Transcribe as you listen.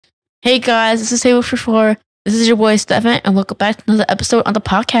Hey guys, this is Table for Four. This is your boy Stefan, and welcome back to another episode on the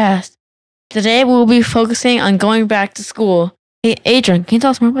podcast. Today we will be focusing on going back to school. Hey Adrian, can you tell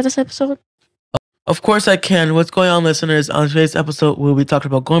us more about this episode? Of course I can. What's going on, listeners? On today's episode, we'll be talking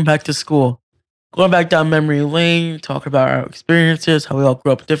about going back to school. Going back down memory lane, talking about our experiences, how we all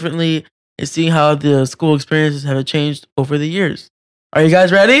grew up differently, and seeing how the school experiences have changed over the years. Are you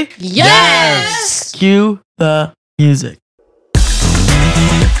guys ready? Yes! Cue the music.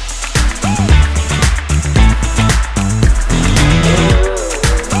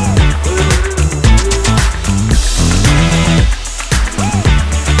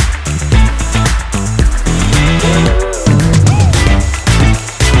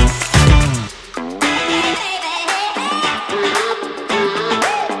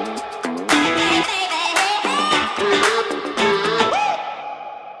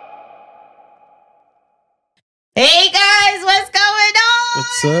 Hey guys, what's going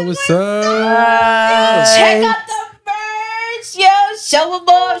on? What's up? Check out the merch, yo!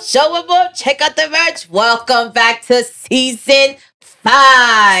 Show them up. Check out the merch. Welcome back to season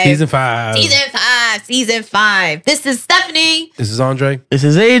 5. Season 5. Season 5. This is Stephanie. This is Andre. This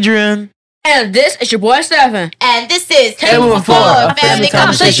is Adrian. And this is your boy Stefan. And this is Table for Four, a Family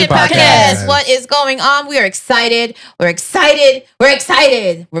Conversation Podcast. Podcast. What is going on? We are excited. We're excited.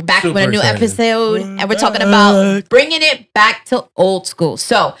 We're back with a new excited. episode. And we're talking about bringing it back to old school.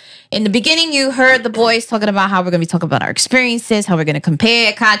 So in the beginning, you heard the boys talking about how we're going to be talking about our experiences, how we're going to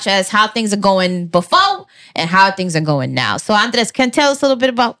compare, contrast, how things are going before and how things are going now. So Andres, can you tell us a little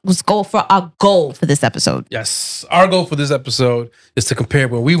bit about our goal for this episode? Yes. Our goal for this episode is to compare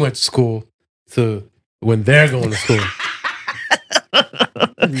when we went to school to when they're going to school.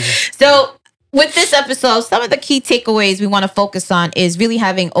 So with this episode, some of the key takeaways we want to focus on is really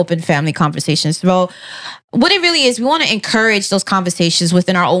having open family conversations. So what it really is, we want to encourage those conversations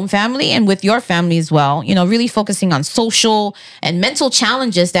within our own family and with your family as well. You know, really focusing on social and mental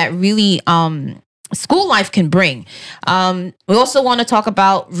challenges that really school life can bring. We also want to talk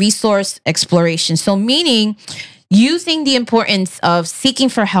about resource exploration. So meaning using the importance of seeking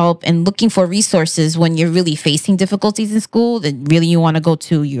for help and looking for resources when you're really facing difficulties in school, then really you want to go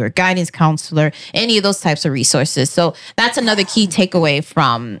to your guidance counselor, any of those types of resources. So that's another key takeaway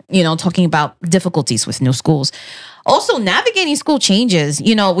from, talking about difficulties with new schools. Also, navigating school changes.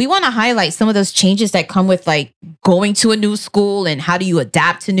 We want to highlight some of those changes that come with like going to a new school and how do you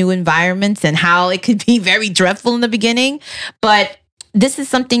adapt to new environments and how it could be very dreadful in the beginning. But this is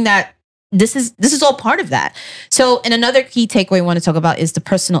something that this is all part of that. So, and another key takeaway I want to talk about is the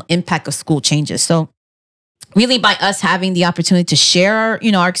personal impact of school changes. So really by us having the opportunity to share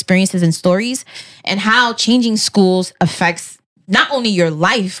our experiences and stories and how changing schools affects not only your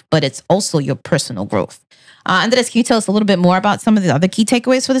life, but it's also your personal growth. Andres, can you tell us a little bit more about some of the other key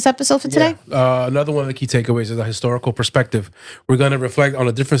takeaways for this episode for today? Yeah. Another one of the key takeaways is a historical perspective. We're going to reflect on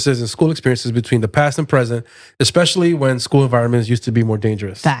the differences in school experiences between the past and present, especially when school environments used to be more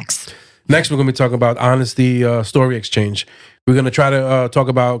dangerous. Facts. Next, we're going to be talking about honesty story exchange. We're going to try to talk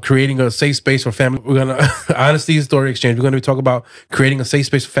about creating a safe space for family. We're going to honesty story exchange. We're going to be talking about creating a safe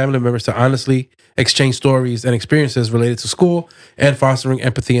space for family members to honestly exchange stories and experiences related to school and fostering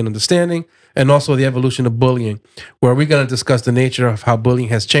empathy and understanding, and also the evolution of bullying, where we're going to discuss the nature of how bullying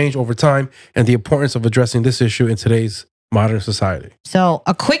has changed over time and the importance of addressing this issue in today's modern society. So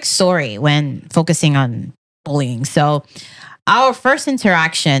a quick story when focusing on bullying. So our first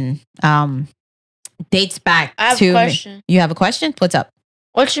interaction dates back I have to. a question. You have a question? What's up?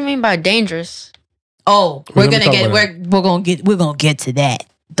 What you mean by dangerous? Oh, We're we're gonna gonna talk get about we're gonna get to that.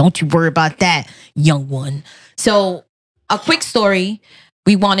 Don't you worry about that, young one. So a quick story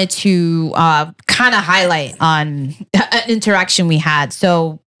we wanted to kind of highlight on an interaction we had.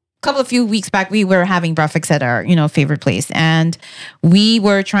 So a few weeks back, we were having breakfast at our, favorite place. And we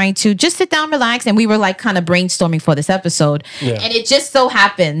were trying to just sit down, relax. And we were like kind of brainstorming for this episode. Yeah. And it just so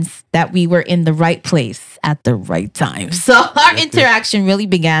happens that we were in the right place at the right time. So our interaction really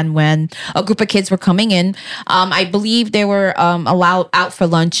began when a group of kids were coming in. I believe they were allowed out for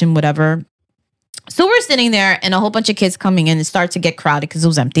lunch and whatever. So we're sitting there and a whole bunch of kids coming in and start to get crowded because it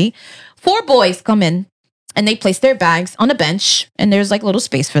was empty. 4 boys come in. And they place their bags on a bench and there's like a little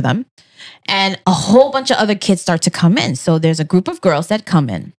space for them. And a whole bunch of other kids start to come in. So there's a group of girls that come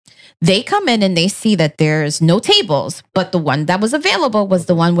in. They come in and they see that there's no tables, but the one that was available was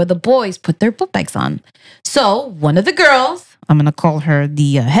the one where the boys put their book bags on. So one of the girls, I'm going to call her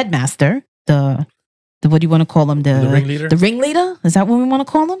the headmaster, the what do you want to call them? The ringleader? The ringleader? Is that what we want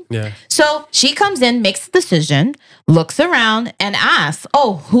to call them? Yeah. So she comes in, makes the decision, looks around and asks,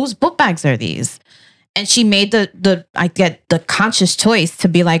 oh, whose book bags are these? And she made the conscious choice to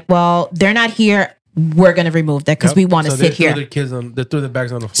be like, well, they're not here. We're going to remove that because we want to sit here. They threw the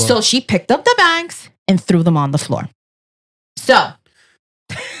bags on the floor. So she picked up the bags and threw them on the floor. So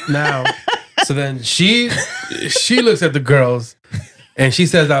now, so then she looks at the girls and she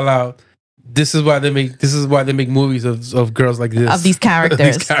says out loud, This is why they make movies of girls like this. Of these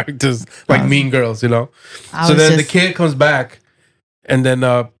characters. These characters, like Mean Girls, you know? So then the kid comes back and then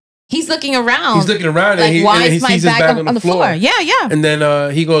he's looking around. He's looking around like, and he sees his bag on the floor. Yeah, yeah. And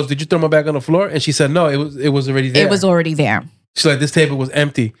then he goes, "Did you throw my bag on the floor?" And she said, "No, it was already there. It was already there." She's like, "This table was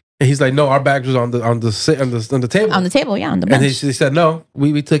empty." And he's like, "No, our bags was on the table." On the table, yeah, on the bench. And she said, "No,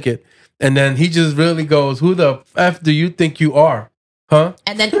 we took it." And then he just really goes, "Who the F do you think you are? Huh?"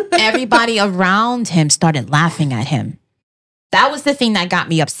 And then everybody around him started laughing at him. That was the thing that got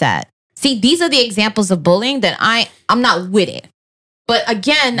me upset. See, these are the examples of bullying that I'm not with it. But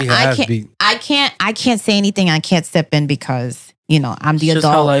again, I can't say anything. I can't step in because, I'm the adult. Just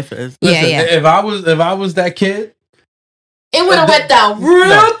how life is. Listen, if I was that kid, it would have went down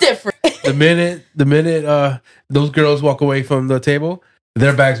real different. The minute those girls walk away from the table,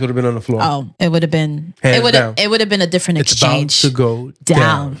 their bags would have been on the floor. Oh, it would have been it would have been a different exchange. It's about to go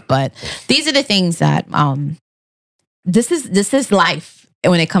down. But these are the things that this is life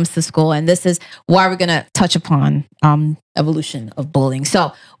when it comes to school, and this is why we're gonna touch upon evolution of bullying.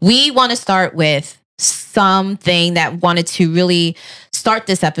 So we want to start with something that wanted to really start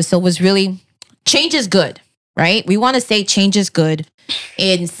this episode was really change is good, right? We want to say change is good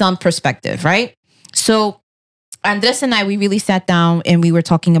in some perspective, right? So Andres and I, we really sat down and we were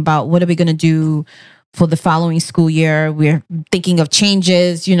talking about what are we going to do for the following school year. We're thinking of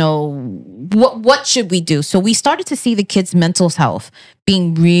changes, what should we do? So we started to see the kids' mental health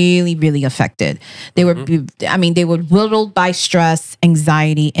being really, really affected. They were, they were riddled by stress,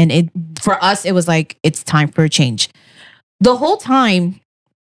 anxiety. And for us, it was like, it's time for a change. The whole time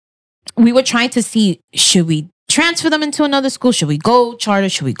we were trying to see, should we transfer them into another school? Should we go charter?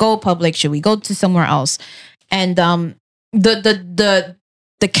 Should we go public? Should we go to somewhere else? And the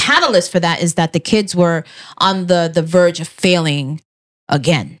catalyst for that is that the kids were on the verge of failing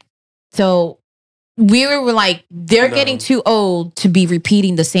again. So we were like, they're getting too old to be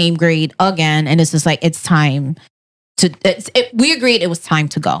repeating the same grade again. And it's just like, it's time we agreed it was time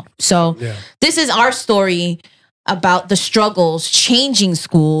to go. So this is our story about the struggles, changing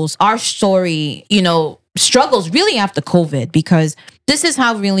schools, our story, struggles really after COVID, because this is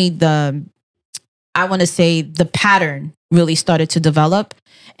how really the pattern really started to develop.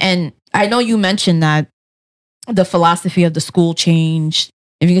 And I know you mentioned that the philosophy of the school changed.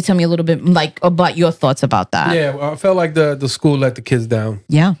 If you could tell me a little bit about your thoughts about that. Yeah, well, I felt like the school let the kids down.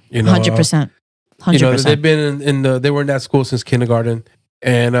 Yeah, 100%. 100%. They've been they were in that school since kindergarten.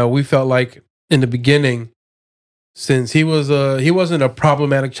 And we felt like in the beginning, since he wasn't a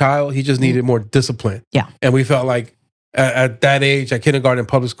problematic child, he just needed more discipline. Yeah. And we felt like at that age, at kindergarten,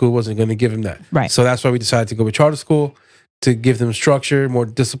 public school wasn't going to give him that. Right. So that's why we decided to go with charter school to give them structure, more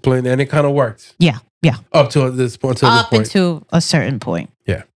discipline, and it kind of worked. Yeah. Yeah. Up to this point. Into a certain point.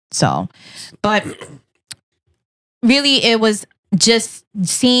 Yeah. So, but really, it was just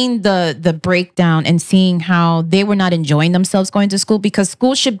seeing the breakdown and seeing how they were not enjoying themselves going to school, because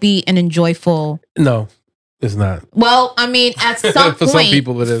school should be an enjoyable. No, it's not. Well, I mean, at some point, for some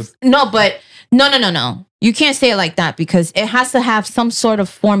people, it is. No, but no. You can't say it like that, because it has to have some sort of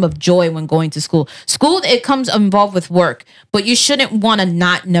form of joy when going to school. School, it comes involved with work, but you shouldn't want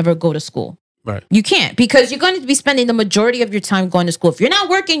to never go to school. Right. You can't, because you're going to be spending the majority of your time going to school. If you're not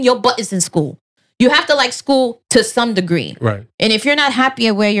working, your butt is in school. You have to like school to some degree. Right. And if you're not happy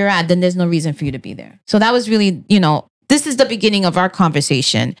at where you're at, then there's no reason for you to be there. So that was really, this is the beginning of our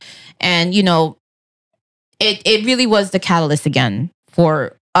conversation. And, it really was the catalyst again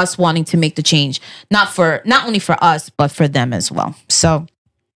for us wanting to make the change, not only for us, but for them as well. So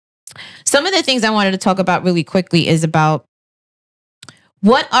some of the things I wanted to talk about really quickly is about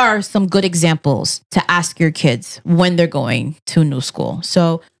what are some good examples to ask your kids when they're going to a new school.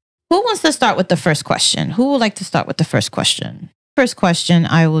 So who wants to start with the first question? Who would like to start with the first question? First question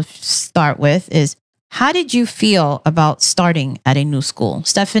I will start with is, how did you feel about starting at a new school?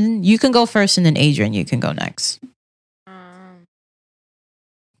 Stefan, you can go first, and then Adrian, you can go next.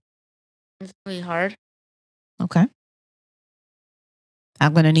 It's really hard. Okay.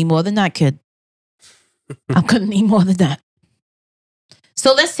 I'm going to need more than that, kid. I'm going to need more than that.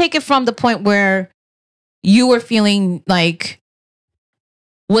 So let's take it from the point where you were feeling like,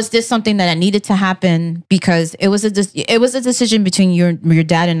 was this something that needed to happen? Because it was a decision between your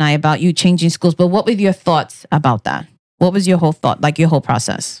dad and I about you changing schools. But what were your thoughts about that? What was your whole thought, like your whole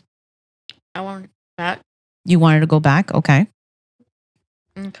process? I wanted back You wanted to go back? Okay.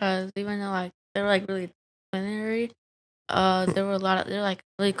 because even though like they were like really disciplinary, there were they're like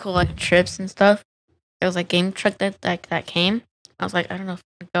really cool like trips and stuff. There was like game truck that came. I was like, I don't know if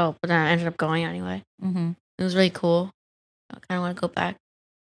I can go, but then I ended up going anyway. Mm-hmm. It was really cool. I kind of want to go back.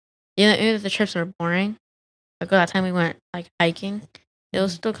 Even if the trips were boring, like that time we went like hiking, it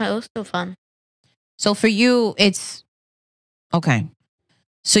was still fun. So for you, it's okay.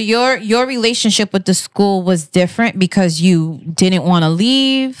 So your relationship with the school was different because you didn't want to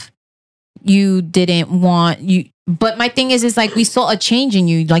leave. You didn't want you. But my thing is like we saw a change in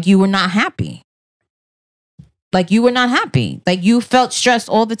you. Like you were not happy. Like you were not happy. Like you felt stressed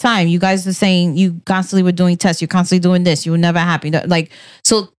all the time. You guys were saying you constantly were doing tests. You're constantly doing this. You were never happy. Like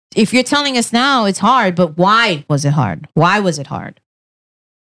so. If you're telling us now it's hard, but why was it hard? Why was it hard?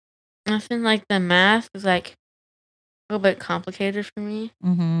 I feel like the math was like a little bit complicated for me,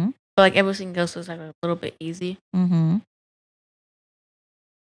 Mm-hmm. but like everything else was like a little bit easy. Mm-hmm.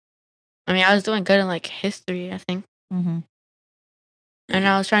 I mean, I was doing good in like history, I think, Mm-hmm. and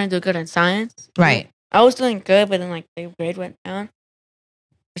I was trying to do good in science. Right. I was doing good, but then like the grade went down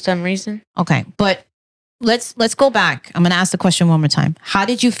for some reason. Okay. But let's go back. I'm gonna ask the question one more time. How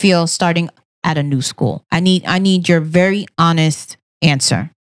did you feel starting at a new school? I need your very honest answer.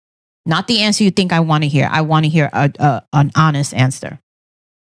 Not the answer you think I want to hear. I want to hear an honest answer.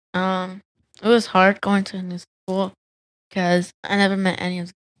 It was hard going to a new school because I never met any of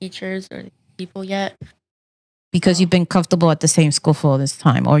the teachers or the people yet. Because you've been comfortable at the same school for all this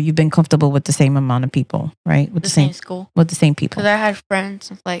time, or you've been comfortable with the same amount of people, right? With The same school. with the same people. Because I had friends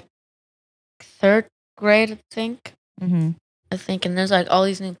since like third grade, I think. Mm-hmm. And there's like all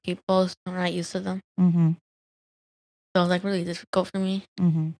these new people, so I'm not used to them. Mm-hmm. So it was like really difficult for me.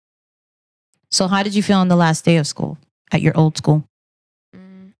 Mm-hmm. So how did you feel on the last day of school at your old school?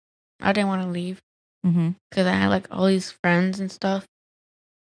 I didn't want to leave Mm-hmm. because I had like all these friends and stuff.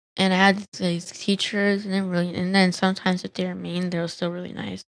 And I had these teachers, and then sometimes if they were mean, they were still really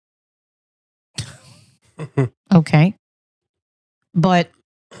nice. Okay. But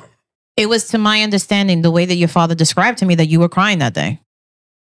it was, to my understanding, the way that your father described to me, that you were crying that day.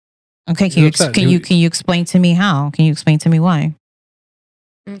 Okay, can you explain to me how? Can you explain to me why?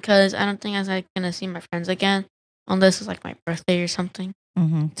 Because I don't think I was like gonna see my friends again unless it's like my birthday or something.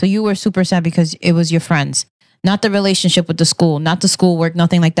 Mm-hmm. So you were super sad because it was your friends, not the relationship with the school, not the schoolwork,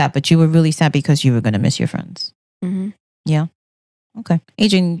 nothing like that. But you were really sad because you were gonna miss your friends. Mm-hmm. Yeah. Okay,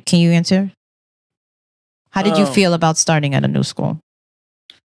 Adrian, can you answer? How did you feel about starting at a new school?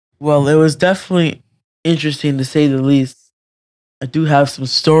 Well, it was definitely interesting to say the least. I do have some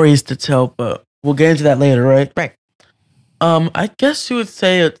stories to tell, but we'll get into that later, right? Right. I guess you would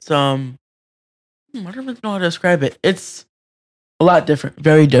say it's I don't really know how to describe it. It's a lot different,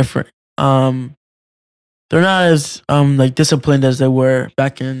 very different. They're not as like disciplined as they were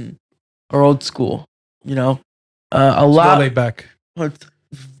back in our old school. You know, a It's lot more laid back. It's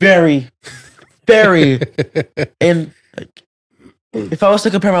very, very, and like, if I was to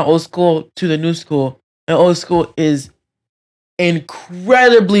compare my old school to the new school, my old school is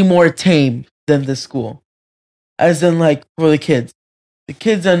incredibly more tame than this school. As in, like, for the kids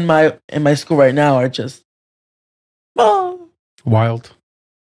in my school right now are just Wild.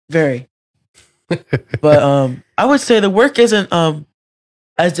 very. But I would say the work isn't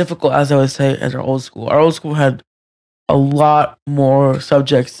as difficult as I would say as our old school. Our old school had a lot more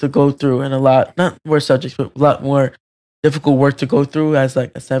subjects to go through, and not more subjects, but a lot more difficult work to go through as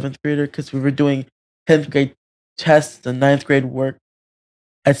like a 7th grader, because we were doing 10th grade tests and 9th grade work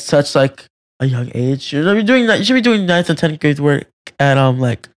at such like a young age. You should be doing 9th and 10th grade work at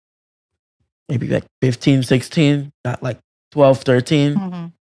like maybe like 15, 16, not like 12, 13. Mm-hmm.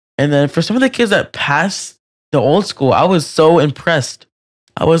 And then for some of the kids that passed the old school, I was so impressed.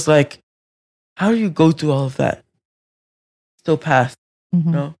 I was like, how do you go through all of that? Still pass, Mm-hmm.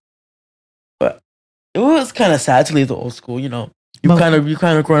 you know? But it was kind of sad to leave the old school, you know. You kind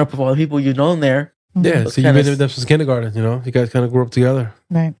of grown up with all the people you know in there. Yeah, so you've been with them since kindergarten, you know? You guys kind of grew up together.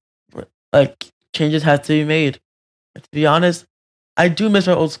 Right. Like, changes had to be made. To be honest, I do miss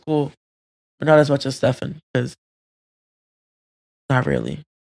my old school, but not as much as Stefan, because not really.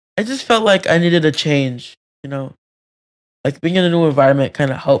 I just felt like I needed a change, you know? Like, being in a new environment kind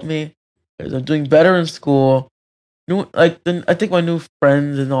of helped me, because I'm doing better in school. I think my new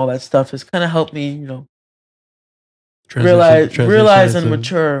friends and all that stuff has kind of helped me, you know, realize and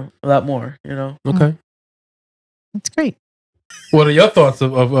mature a lot more, you know? Okay. That's great. What are your thoughts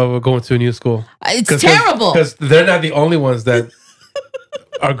of going to a new school? It's terrible. Because they're not the only ones that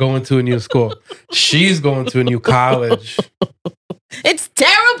are going to a new school. She's going to a new college. It's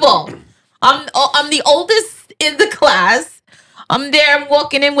terrible. I'm the oldest in the class. I'm there. I'm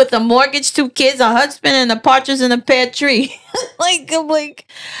walking in with a mortgage, 2 kids, a husband, and a partridge in a pear tree. I'm like,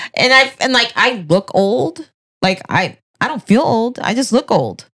 I look old. Like I don't feel old. I just look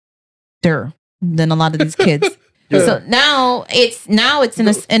old. Than a lot of these kids. Yeah. So now it's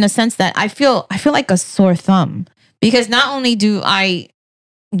in a sense that I feel like a sore thumb, because not only do I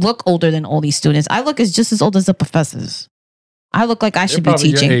look older than all these students, I look just as old as the professors. I look like I should be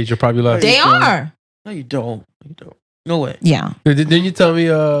Probably teaching. your age, you're probably less. They are. No, you don't. You don't. No way. Yeah. Didn't you tell me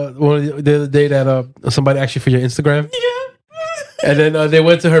the other day that somebody asked you for your Instagram? Yeah. And then they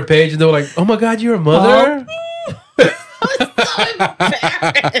went to her page and they were like, "Oh my God, you're a mother."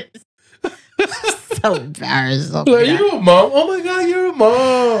 So embarrassed. Like, you're a mom. Oh my God, you're a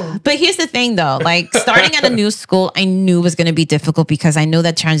mom. But here's the thing, though. Like, starting at a new school, I knew was going to be difficult, because I know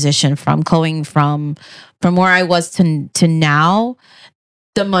that transition from going from where I was to now,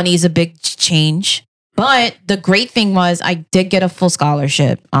 the money is a big change. But the great thing was I did get a full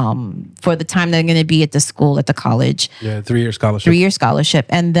scholarship for the time that I'm going to be at the school, at the college. Yeah, 3-year scholarship. 3-year scholarship.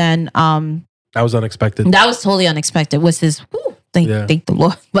 And then That was unexpected. that was totally unexpected. Was this, thank the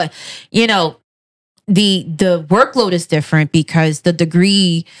Lord. But, you know, the workload is different, because the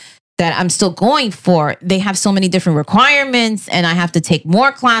degree that I'm still going for, they have so many different requirements, and I have to take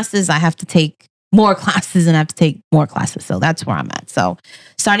more classes. I have to take more classes, and I have to take more classes. So that's where I'm at. So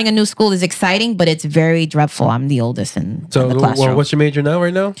starting a new school is exciting, but it's very dreadful. I'm the oldest in the classroom. What's your major now?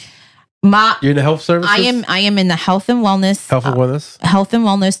 Right now, you're in the health services. I am in the health and wellness health and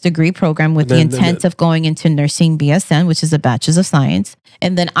wellness degree program, with the intent of going into nursing BSN, which is a bachelor's of science,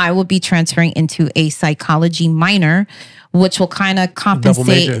 and then I will be transferring into a psychology minor, which will kind of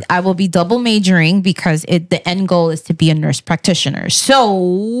compensate. I will be double majoring, because the end goal is to be a nurse practitioner.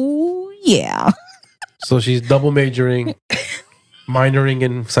 So yeah. So she's double majoring, minoring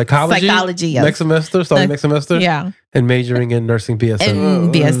in psychology. Psychology, yes. Next semester, starting next semester. Yeah. And majoring in nursing BSN.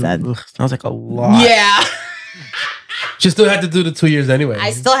 And BSN. Sounds like a lot. Yeah. She still had to do the 2 years anyway. I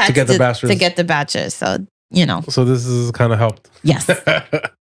still had to get the bachelor's. To get the bachelor's. So, you know. So this is kind of helped. Yes.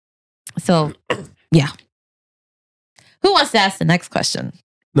 So, yeah. Who wants to ask the next question?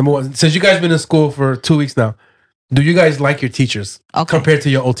 Number one, since you guys been in school for 2 weeks now, do you guys like your teachers compared to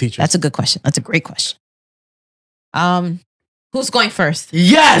your old teachers? That's a good question. That's a great question. Who's going first?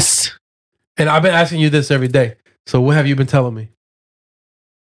 Yes. And I've been asking you this every day. So what have you been telling me?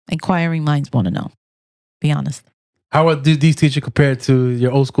 Inquiring minds want to know. Be honest. How do these teachers compare to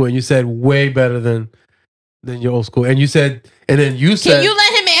your old school? And you said way better than your old school. And you said, Can you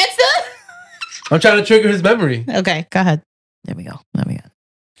let him answer? I'm trying to trigger his memory. Okay, go ahead. There we go.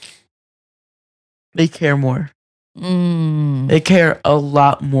 They care more. They care a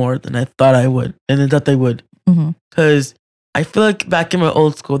lot more than I thought I would, and that they would. Because I feel like back in my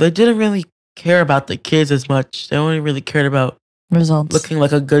old school, they didn't really care about the kids as much. They only really cared about results, looking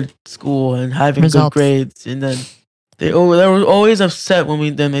like a good school and having results. Good grades. And then they were always upset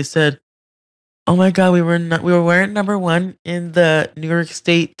when they said, "Oh my God, we weren't number one in the New York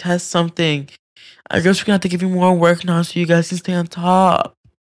State test something. I guess we're gonna have to give you more work now so you guys can stay on top."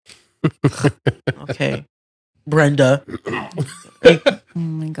 Okay, Brenda. Like, oh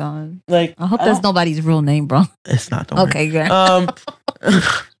my God! Like, I hope that's nobody's real name, bro. It's not. Okay, good.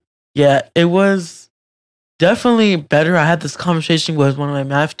 Yeah, it was definitely better. I had this conversation with one of my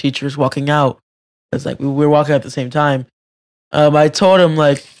math teachers walking out. It's like we were walking at the same time. I told him,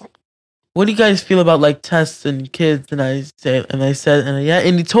 like, what do you guys feel about like tests and kids? And I said,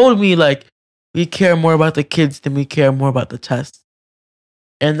 and he told me, like, we care more about the kids than we care more about the tests.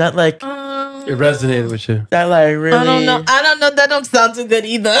 And that, like, it resonated with you. That, like, really. I don't know. That don't sound too good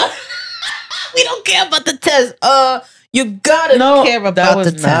either. We don't care about the test. You gotta care about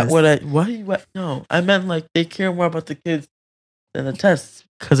the test. That was not what. No, I meant, like, they care more about the kids than the tests,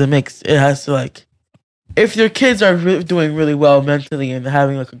 because it has to, like, if your kids are doing really well mentally and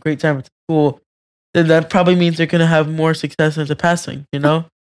having like a great time at school, then that probably means they're gonna have more success into passing. You know,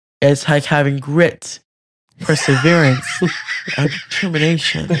 it's like having grit, perseverance, and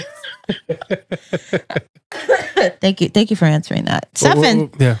determination. Thank you for answering that,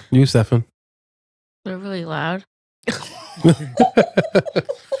 Stefan. Yeah, you, Stefan. They're really loud. What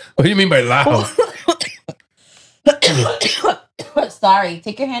do you mean by loud? Sorry,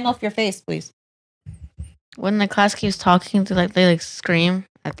 take your hand off your face, please. When the class keeps talking, they scream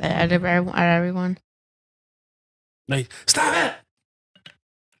at everyone. Like, stop it!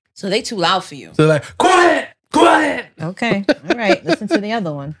 So they too loud for you. So they're like, quiet. Okay, all right. Listen to the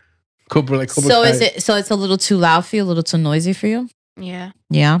other one. Cobra so it's a little too loud for you, a little too noisy for you? Yeah.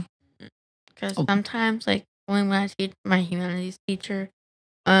 Yeah. Because sometimes, like when I teach my humanities teacher,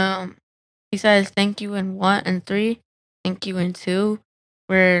 he says thank you in 1 and 3, thank you in 2,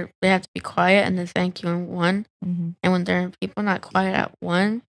 where they have to be quiet, and then thank you in 1. Mhm. And when there are people not quiet at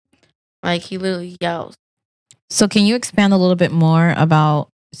 1, like he literally yells. So can you expand a little bit more about,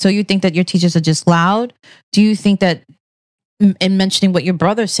 so you think that your teachers are just loud? Do you think that in mentioning what your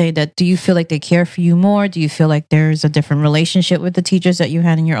brothers say, that do you feel like they care for you more? Do you feel like there's a different relationship with the teachers that you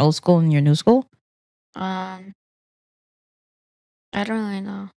had in your old school and your new school? I don't really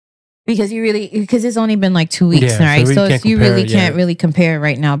know. Because it's only been like 2 weeks, Yeah, so right? we So, can't you really compare, can't yeah. really compare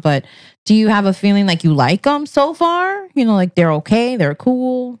right now. But do you have a feeling like you like them so far? You know, like they're okay, they're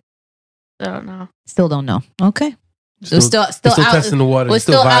cool. I don't know. Still don't know. Okay. So still You're still out. testing the water. We're You're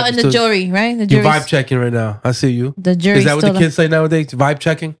still out vibe- in the still- jury, right? The You're jury's vibe checking right now. I see you. The jury. Is that what the kids say nowadays? Vibe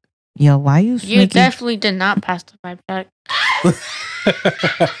checking? Yo, why you? You making- definitely did not pass the vibe check.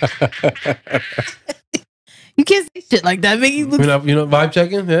 You can't say shit like that. Make you look. You know vibe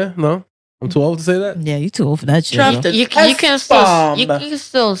checking? Yeah? No? I'm too old to say that? Yeah, you too old for that shit. Drop bro. the You can still F-bomb. you can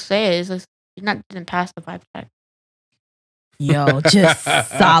still say it. It's just you didn't pass the vibe check. Yo, just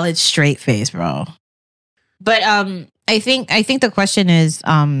solid straight face, bro. But I think the question is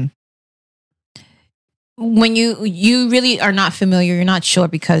when you really are not familiar, you're not sure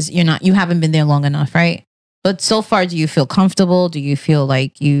because you haven't been there long enough, right? But so far, do you feel comfortable? Do you feel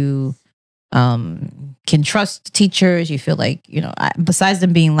like you can trust teachers? You feel like, besides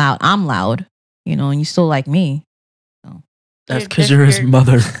them being loud, I'm loud, and you still like me. That's because you're his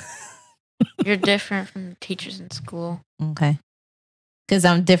mother. You're different from the teachers in school. Okay. Because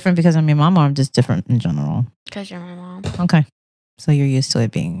I'm different because I'm your mom, or I'm just different in general? Because you're my mom. Okay. So you're used to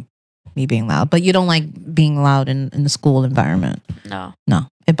it being me being loud, but you don't like being loud in the school environment. No. No,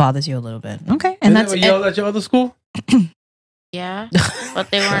 it bothers you a little bit. Okay. And that's what you yelled at your other school? Yeah, but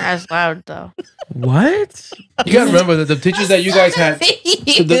they weren't as loud though. What? You gotta remember that the teachers that you guys had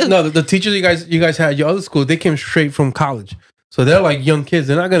the teachers you guys had at your other school, they came straight from college. So they're like young kids.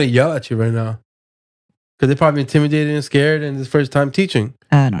 They're not gonna yell at you right now. Because they're probably intimidated and scared and it's first time teaching.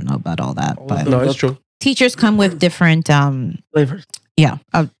 I don't know about all that, but No, it's true. teachers come with different Flavors. yeah.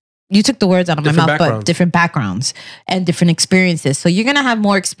 You took the words out of my Different mouth, but backgrounds. different backgrounds and different experiences. So you're gonna have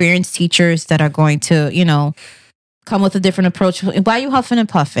more experienced teachers that are going to, come with a different approach. Why are you huffing and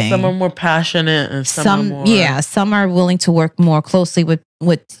puffing? Some are more passionate and some are more... some are willing to work more closely with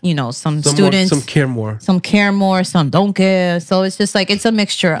some students. Some care more. Some care more, some don't care. So it's just like it's a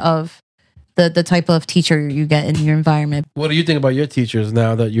mixture of the type of teacher you get in your environment. What do you think about your teachers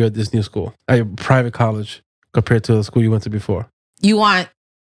now that you're at this new school, at your private college, compared to the school you went to before? You want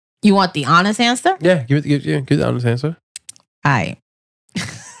the honest answer? Yeah, give the honest answer. All right.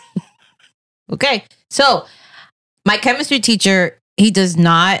 Okay. So my chemistry teacher, he does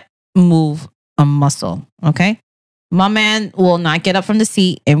not move a muscle. Okay. My man will not get up from the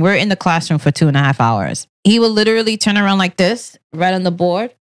seat, and we're in the classroom for 2.5 hours. He will literally turn around like this, right on the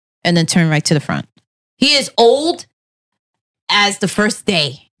board, and then turn right to the front. He is old as the first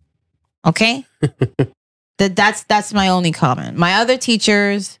day. Okay. That's my only comment. My other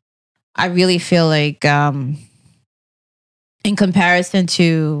teachers, I really feel like in comparison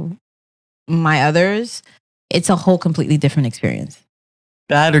to my others, it's a whole completely different experience.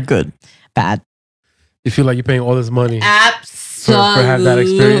 Bad or good? Bad. You feel like you're paying all this money. Absolutely. For have that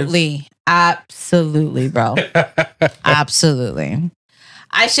experience? Absolutely, bro. Absolutely.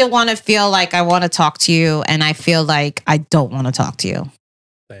 I should want to feel like I want to talk to you, and I feel like I don't want to talk to you.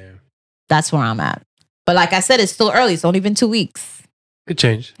 Damn. That's where I'm at. But like I said, it's still early. It's only been 2 weeks. Could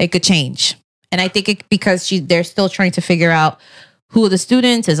change. It could change. And I think because they're still trying to figure out who are the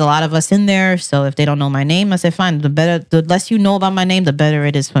students. There's a lot of us in there. So if they don't know my name, I say, fine, the less you know about my name, the better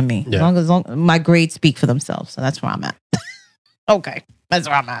it is for me. Yeah. As long as my grades speak for themselves. So that's where I'm at. Okay. That's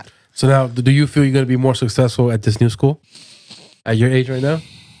where I'm at. So now, do you feel you're going to be more successful at this new school at your age right now?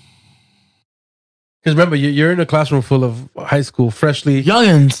 Because remember, you're in a classroom full of high school, freshly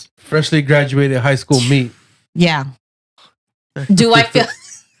graduated high school meat. Yeah. Do I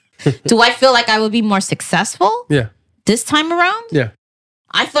feel like I would be more successful? Yeah. This time around? Yeah.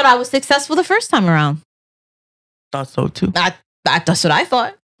 I thought I was successful the first time around. Thought so too. That's what I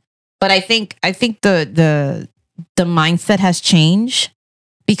thought. But I think the mindset has changed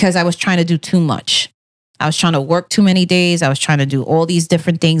because I was trying to do too much. I was trying to work too many days. I was trying to do all these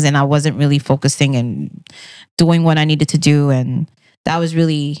different things, and I wasn't really focusing and doing what I needed to do. And that's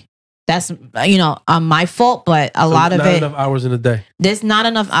my fault, but a lot of not it. enough hours in a day. There's not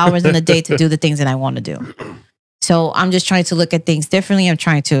enough hours in the day to do the things that I want to do. So I'm just trying to look at things differently. I'm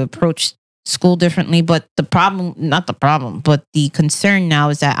trying to approach school differently. But the concern now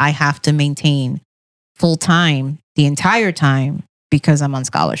is that I have to maintain full time the entire time because I'm on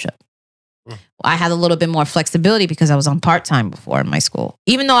scholarship. I had a little bit more flexibility because I was on part-time before in my school.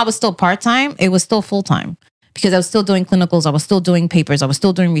 Even though I was still part-time, it was still full-time because I was still doing clinicals. I was still doing papers. I was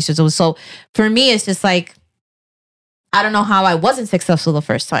still doing research. So for me, it's just like, I don't know how I wasn't successful the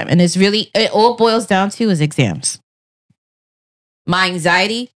first time. And it all boils down to is exams. My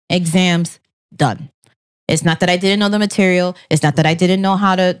anxiety, exams, done. It's not that I didn't know the material. It's not that I didn't know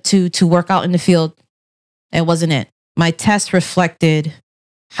how to work out in the field. It wasn't it. My test reflected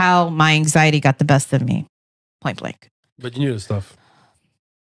how my anxiety got the best of me, point blank. But you knew the stuff.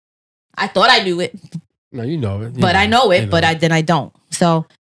 I thought I knew it. No, you know it. I know it, but I don't. So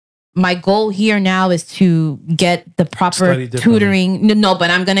my goal here now is to get the proper tutoring. No, but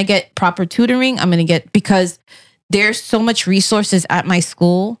I'm going to get proper tutoring. I'm going to get, because there's so much resources at my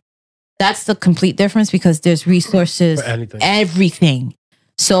school. That's the complete difference because there's resources, for everything.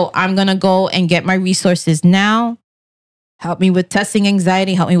 So I'm going to go and get my resources now. Help me with testing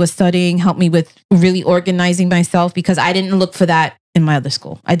anxiety, help me with studying, help me with really organizing myself because I didn't look for that in my other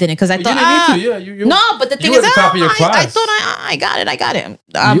school. I didn't because I thought, no, but the thing is, at the top of your class. I thought I got it.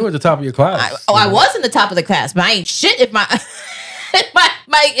 You were at the top of your class. I was in the top of the class, but I ain't shit if my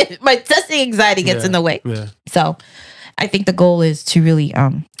my testing anxiety gets in the way. Yeah. So I think the goal is to really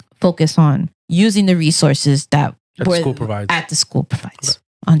focus on using the resources that the school provides.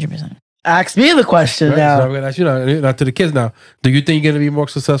 100%. Ask me the question now. So I'm going to ask you now to the kids now. Do you think you're going to be more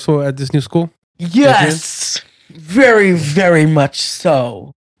successful at this new school? Yes. Very, very much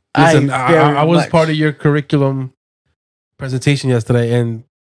so. Listen, I was part of your curriculum presentation yesterday, and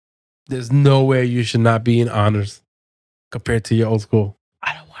there's no way you should not be in honors compared to your old school.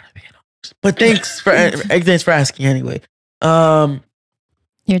 I don't want to be in honors. But thanks for asking anyway.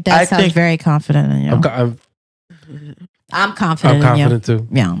 Your dad sounds very confident in you. I'm confident. I'm confident too.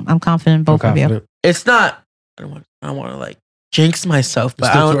 Yeah, I'm confident in both of you. It's not. I don't want to like jinx myself, but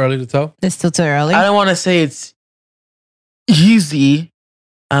it's still too early to tell. It's still too early. I don't want to say it's easy,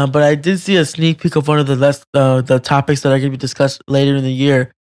 but I did see a sneak peek of one of the topics that are going to be discussed later in the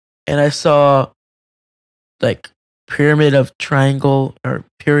year, and I saw like pyramid of triangle or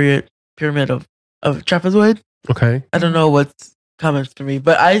pyramid of trapezoid. Okay. I don't know what's coming to me,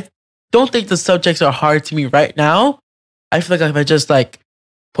 but I don't think the subjects are hard to me right now. I feel like if I just like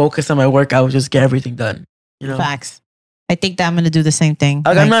focus on my work, I would just get everything done. You know, facts. I think that I'm gonna do the same thing.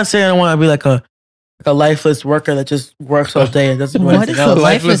 Like, I'm not saying I want to be like a lifeless worker that just works all day and doesn't do anything else. What is a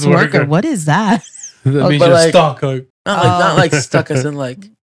lifeless worker? What is that? That means you're like, stuck. Not like stuck as in like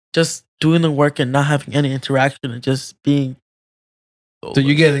just doing the work and not having any interaction and just being. So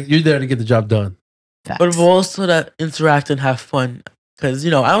you're there to get the job done. Facts. But also that interact and have fun. Because, I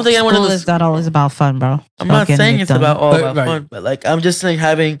don't think anyone is not always about fun, bro. I'm not saying it's about fun, but like I'm just saying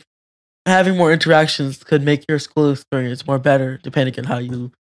having more interactions could make your school experience more better, depending on how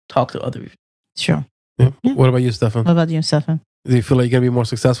you talk to others. Sure. Yeah. What about you, Stefan? What about you, Stefan? Do you feel like you're gonna be more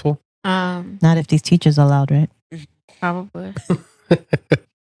successful? Not if these teachers are loud, right? Probably.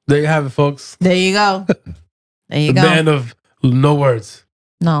 There you have it, folks. There you go. There you the go. man of no words.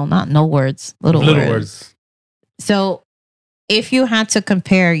 No, not no words. Little words. So, if you had to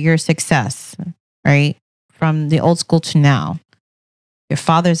compare your success, right, from the old school to now, your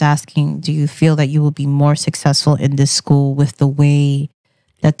father's asking, do you feel that you will be more successful in this school with the way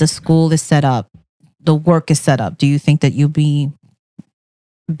that the school is set up, the work is set up? Do you think that you'll be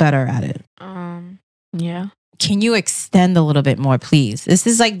better at it? Yeah. Can you extend a little bit more, please?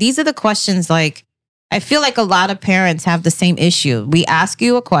 These are the questions like, I feel like a lot of parents have the same issue. We ask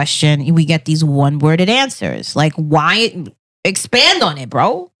you a question, we get these one-worded answers. Like, why? Expand on it,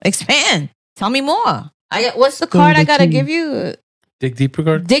 bro. Expand. Tell me more. What's the card I gotta give you? Dig deeper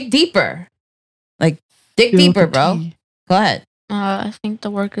card? Dig deeper. Like, dig deeper, bro. Go ahead. I think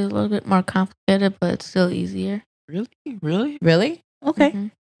the work is a little bit more complicated, but it's still easier. Really? Okay. Mm-hmm.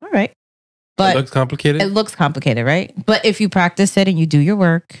 All right. But it looks complicated? It looks complicated, right? But if you practice it and you do your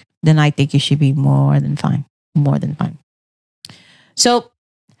work, then I think you should be more than fine. More than fine. So,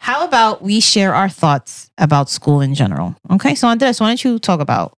 how about we share our thoughts about school in general? Okay, so Andres, why don't you talk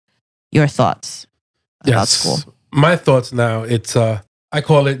about your thoughts about school? My thoughts now, it's I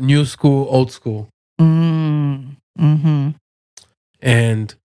call it new school, old school. Mm-hmm.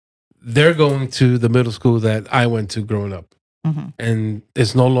 And they're going to the middle school that I went to growing up. Mm-hmm. And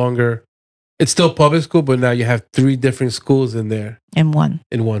it's no longer, it's still public school, but now you have 3 different schools in there. In one.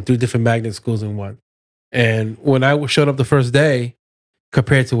 3 different magnet schools in one. And when I showed up the first day,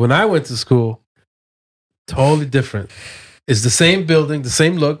 compared to when I went to school, totally different. It's the same building, the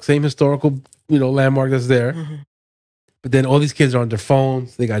same look, same historical, landmark that's there. Mm-hmm. But then all these kids are on their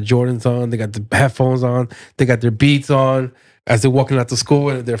phones. They got Jordans on. They got the headphones on. They got their Beats on. as they're walking out to school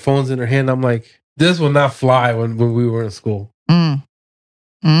with their phones in their hand. I'm like, this will not fly when we were in school.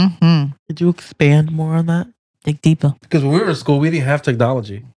 Mm-hmm. Could you expand more on that? Dig deeper. Because when we were in school, we didn't have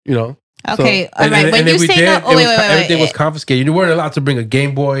technology, you know? Okay, So, all right. When if you we say did, no, oh, wait, everything was confiscated. You weren't allowed to bring a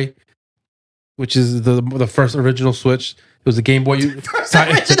Game Boy, which is the first original Switch. It was a Game Boy.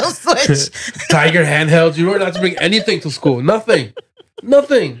 Original Switch. Tiger handhelds. You weren't allowed to bring anything to school. Nothing.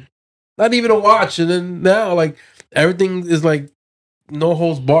 Not even a watch. And then now, like, everything is like no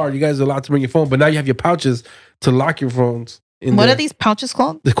holds barred. You guys are allowed to bring your phone, but now you have your pouches to lock your phones. What are these pouches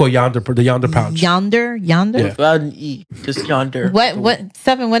called? They're called the Yonder pouch. Yonder? Yeah. Without an E, just yonder. What,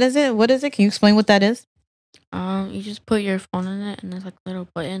 Stefan, what is it? What is it? Can you explain what that is? You just put your phone in it, and there's like a little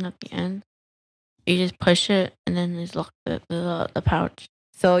button at the end. You just push it, and then it's locked the pouch.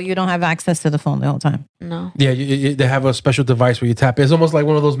 So you don't have access to the phone the whole time? No, Yeah, they have a special device where you tap it. It's almost like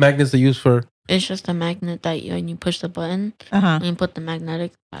one of those magnets they use for. it's just a magnet that when you push the button, Uh-huh. and you put the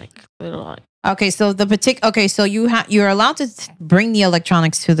magnetic like little like. Okay, so so you're allowed to bring the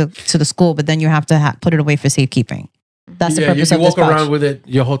electronics to the school, but then you have to put it away for safekeeping. That's the Yeah, purpose you of this walk pouch. around with it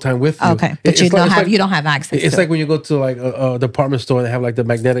your whole time with you. Okay, but It's you don't like- have you don't have access. It's to like when you go to like a department store and they have like the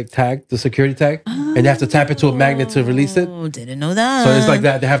magnetic tag, the security tag, and you have to tap it to a magnet to release it. Oh, didn't know that. So it's like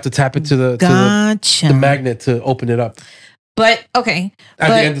that. They have to tap it to the Gotcha. the magnet to open it up But okay, at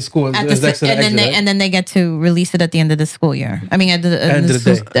the end of school. at It's the, next to the and then exit, they right? and then they get to release it at the end of the school year. I mean, at the End of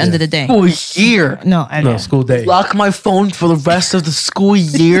the day. end of the day. School year. No, I No, school day. Lock my phone for the rest of the school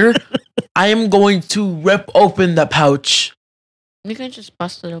year. I am going to rip open the pouch. You can just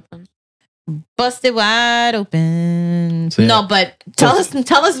bust it open. Busted wide open. So, yeah. No, but tell us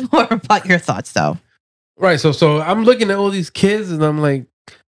more about your thoughts though. Right. So I'm looking at all these kids and I'm like,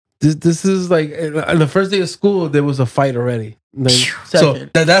 this is like, on the first day of school there was a fight already. Like, so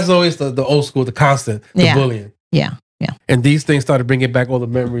Second. that's always the old school, the constant, the Yeah. bullying. Yeah. And these things started bringing back all the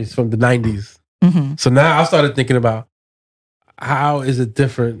memories from the 90s. Mm-hmm. So now I started thinking about how is it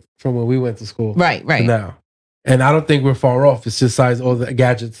different from when we went to school Right, to right. now. And I don't think we're far off. It's just size all the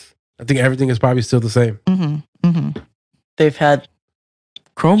gadgets. I think everything is probably still the same. Mm-hmm. Mm-hmm. They've had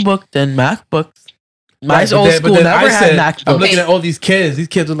Chromebook and MacBooks. My Right, old but school then never I had said, I'm MacBooks. looking at all these kids. These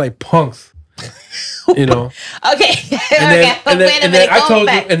kids are like punks. You know? Okay. And But wait a minute. Go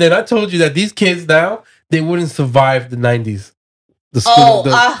back. And then I told you that these kids now, they wouldn't survive the 90s. The school,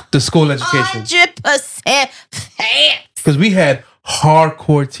 the school education. 100% facts. Because we had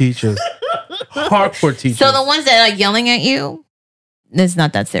hardcore teachers. Hardcore teachers. So the ones that are yelling at you, it's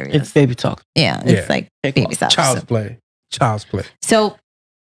not that serious. It's baby talk. Yeah, it's Yeah. like baby stuff. Child's play. Child's play. So,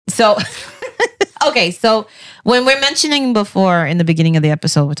 okay. So when we're mentioning before in the beginning of the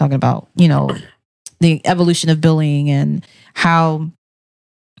episode, we're talking about, the evolution of bullying and how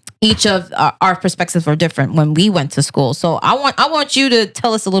each of our perspectives are different when we went to school. So I want you to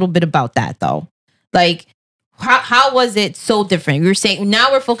tell us a little bit about that though. Like, how was it so different? You're saying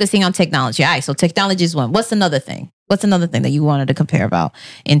now we're focusing on technology. All right, so technology is one. What's another thing? What's another thing that you wanted to compare about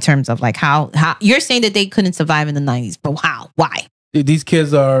in terms of like how you're saying that they couldn't survive in the 90s, but how? Why? These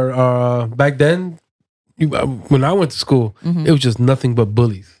kids are, back then, when I went to school, Mhm. it was just nothing but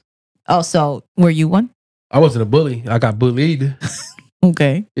bullies. Oh, so were you one? I wasn't a bully. I got bullied.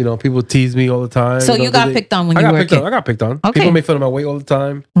 Okay. People tease me all the time. So you got picked on when you were a kid. I got picked on. Okay. People made fun of my weight all the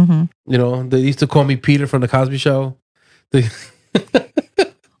time. Mm-hmm. They used to call me Peter from the Cosby Show.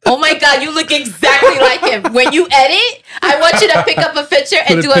 Oh my God, you look exactly like him. When you edit, I want you to pick up a picture and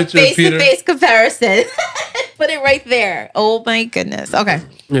Put a do a picture of face-to-face comparison. Put it right there. Oh my goodness. Okay.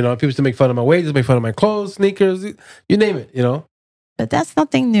 People used to make fun of my weight, just make fun of my clothes, sneakers, you name it. But that's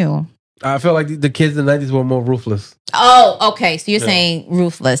nothing new. I feel like the kids in the 90s were more ruthless. Oh, okay. So you're Yeah. saying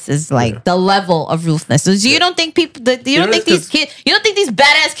ruthless is like Yeah. the level of ruthless. So you don't think people, you don't think these kids, you don't think these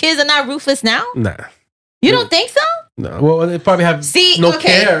badass kids are not ruthless now? Nah. You don't think so? No. Well, they probably have no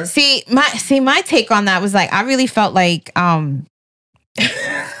care. See, my take on that was like I really felt like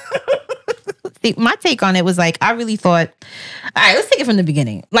see, my take on it was like I really thought, all right, let's take it from the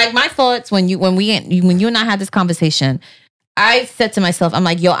beginning. Like my thoughts when you and I had this conversation, I said to myself, I'm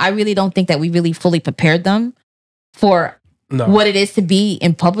like, yo, I really don't think that we really fully prepared them for No. what it is to be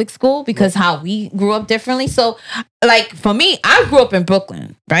in public school because how we grew up differently. So like for me, I grew up in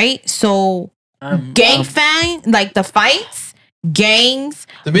Brooklyn, right? So gang like the fights, gangs,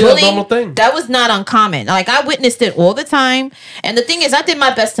 To me, that's a bullying, normal thing. that was not uncommon. Like I witnessed it all the time. And the thing is, I did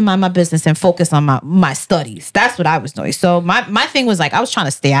my best to mind my business and focus on my studies. That's what I was doing. So my thing was like I was trying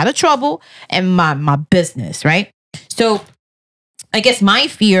to stay out of trouble and my business, right? So I guess my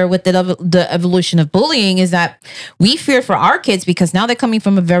fear with the evolution of bullying is that we fear for our kids because now they're coming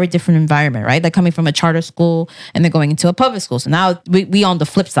from a very different environment, right? They're coming from a charter school and they're going into a public school. So now we on the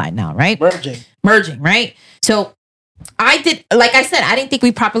flip side now, right? Merging, right? So like I said, I didn't think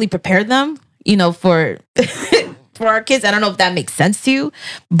we properly prepared them, for for our kids. I don't know if that makes sense to you,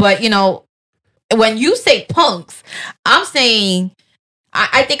 but when you say punks, I'm saying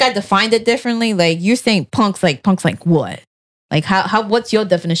I think I defined it differently. Like you're saying punks like what? Like how what's your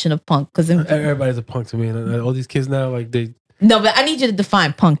definition of punk? Because everybody's a punk to me. And all these kids now, like they. No, but I need you to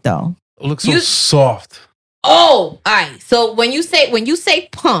define punk though. Look so soft. Oh, all right. So when you say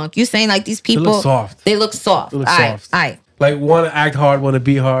punk, you're saying like these people they look soft. They look soft. They look soft. All right. Like want to act hard, want to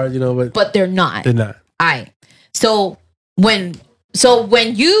be hard, but they're not. They're not. All right. So when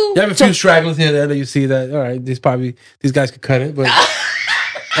you have a few stragglers here and there that you see that, all right, these guys could cut it, but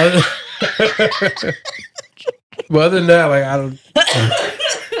but other than that, like I don't.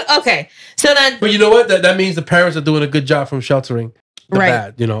 Okay, so then. But you know what? That means the parents are doing a good job from sheltering the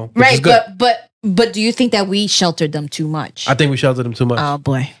bad. Right. But do you think that we sheltered them too much? I think we sheltered them too much. Oh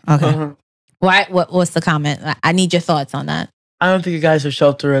boy. Okay. Why? What's the comment? I need your thoughts on that. I don't think you guys have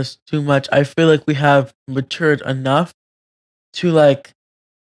sheltered us too much. I feel like we have matured enough to like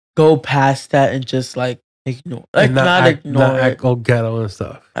go past that and just like ignore, like not act all ghetto and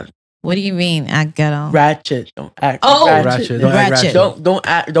stuff. What do you mean act ghetto? Ratchet. Don't act. Oh, ratchet. Don't ratchet.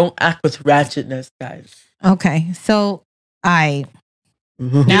 Don't act with ratchetness, guys. Okay, so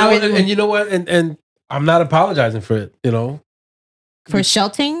now and you know what? And I'm not apologizing for it. For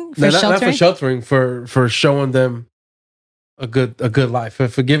sheltering. Not for sheltering. For showing them a good life.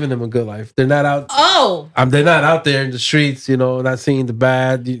 For giving them a good life. They're not out. Oh, they're not out there in the streets. Not seeing the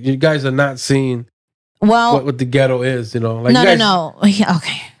bad. You guys are not seeing. Well, what the ghetto is. Like no.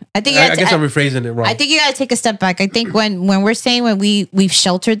 Okay. I guess I'm rephrasing it wrong. I think you gotta take a step back. I think when we're saying we've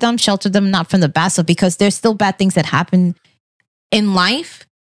sheltered them not from the bad stuff because there's still bad things that happen in life.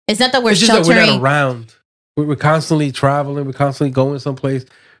 It's not that we're sheltering. That we're not around. We're constantly traveling. We're constantly going someplace.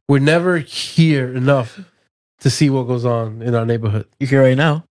 We're never here enough to see what goes on in our neighborhood. You're here right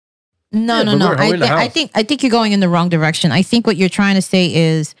now. No. I think you're going in the wrong direction. I think what you're trying to say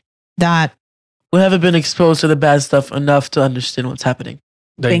is that we haven't been exposed to the bad stuff enough to understand what's happening.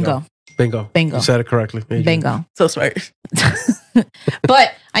 Bingo. You said it correctly. Bingo. So smart.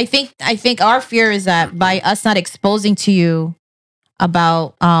 But I think our fear is that by us not exposing to you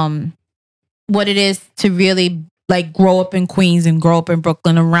about what it is to really like grow up in Queens and grow up in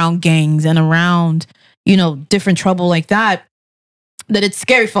Brooklyn around gangs and around different trouble like that it's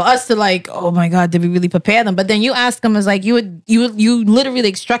scary for us to like, oh my God, did we really prepare them? But then you ask them, is like you literally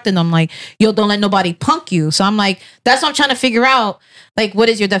instructed them like, yo, don't let nobody punk you. So I'm like, that's what I'm trying to figure out. Like, what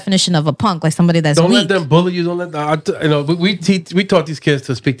is your definition of a punk? Like somebody that's don't weak. Let them bully you. Don't let we taught these kids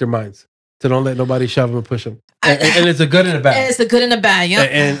to speak their minds. So don't let nobody shove them and push them. And it's a good and a bad. It's a good and a bad. Yeah,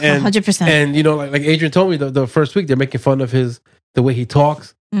 and 100%. And like Adrian told me the first week they're making fun of the way he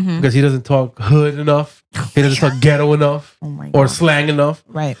talks because he doesn't talk hood enough. He doesn't talk ghetto enough or slang enough.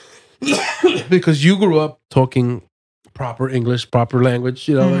 Right. Because you grew up talking proper English, proper language.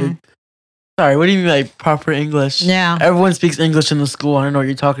 Sorry, what do you mean like proper English? Yeah. Everyone speaks English in the school. I don't know what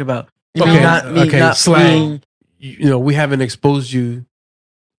you're talking about. Not slang. We haven't exposed you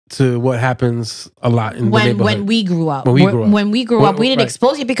to what happens a lot in the neighborhood. When we grew up. When we grew up, we didn't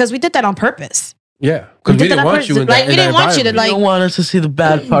expose you because we did that on purpose. Yeah. Because we didn't want you in that we didn't want you to like. We don't want us to see the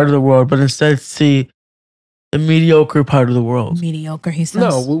bad part of the world, but instead see the mediocre part of the world. Mediocre, he says.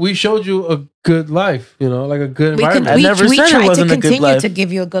 No, we showed you a good life, like a good environment. I never said it wasn't a good life. To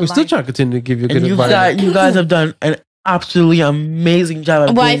give you a good life. We still try to continue to give you a good environment. You guys have done an absolutely amazing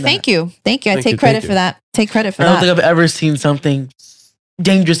job. Why? Thank you. I take credit for that. Take credit for that. I don't think I've ever seen something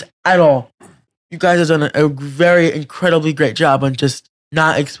dangerous at all. You guys have done a very incredibly great job on just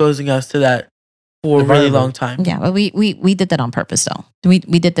not exposing us to that for a really long time. Yeah, but we did that on purpose though. We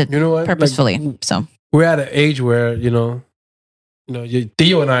did that purposefully. Like, so we're at an age where Theo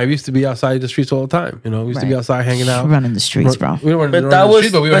and I used to be outside the streets all the time. We used to be outside hanging out, running the streets, bro. We weren't running the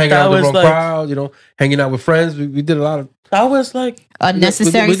streets, but we were hanging out with the wrong crowd. Hanging out with friends. We did a lot of. That was like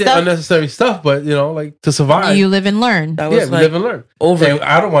unnecessary we did stuff. Unnecessary stuff, but like to survive, you live and learn. That was we live and learn. And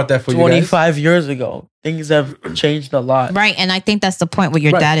I don't want that for 25 years ago. Things have changed a lot, right? And I think that's the point what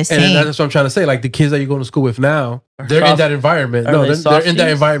your dad is saying. And that's what I'm trying to say. Like the kids that you're going to school with now, they're in that environment. No, they're in that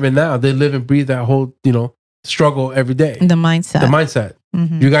environment now. They live and breathe that whole struggle every day. The mindset.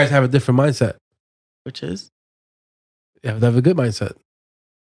 Mm-hmm. You guys have a different mindset, which is they have a good mindset.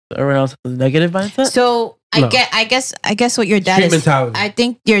 Everyone else has a negative mindset. So I guess what your dad is. Mentality. I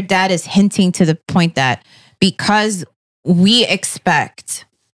think your dad is hinting to the point that because we expect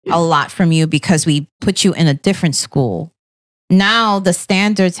a lot from you because we put you in a different school. Now the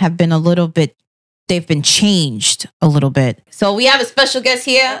standards have been they've been changed a little bit. So we have a special guest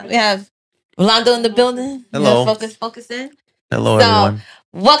here. We have Rolando in the building. Hello. Focus in. Hello, So, everyone.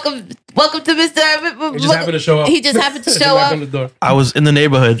 Welcome to Mr. He just happened to show up. He just happened to show Knock up. on the door. I was in the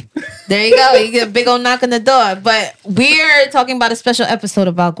neighborhood. There you go. You get a big old knock on the door. But we're talking about a special episode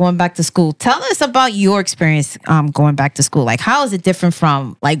about going back to school. Tell us about your experience going back to school. Like, how is it different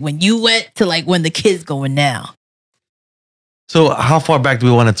from like when you went to like when the kids going now? So, how far back do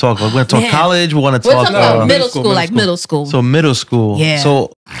we want to talk? We're going to talk Man. college. We want to We're talk. talking about middle middle school, school, middle like school. middle school. So, middle school. Yeah.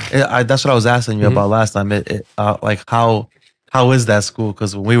 So, that's what I was asking you about last time. Like how is that school?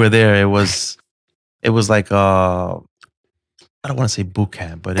 Because when we were there, it was like I don't want to say boot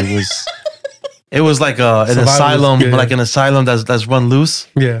camp, but it was like an Survivalist, asylum, yeah. like an asylum that's run loose.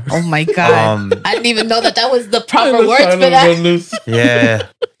 Yeah. Oh my God. I didn't even know that was the proper words for Silent that. run loose. Yeah,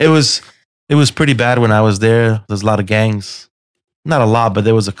 it was pretty bad when I was there. There's a lot of gangs, not a lot, but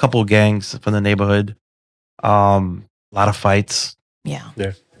there was a couple gangs from the neighborhood. A lot of fights. Yeah.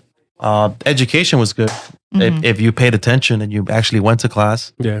 Education was good Mhm. if you paid attention and you actually went to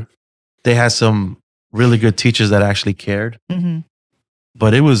class. Yeah. They had some really good teachers that actually cared. Mhm.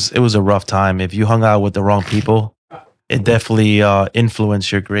 But it was a rough time. If you hung out with the wrong people, it definitely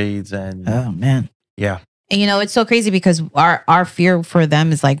influenced your grades and Oh man. yeah. And you know, it's so crazy because our fear for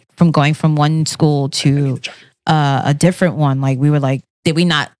them is like from going from one school to a different one. Like we were like, did we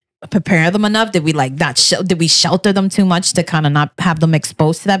not prepare them enough? Did we like not did we shelter them too much to kind of not have them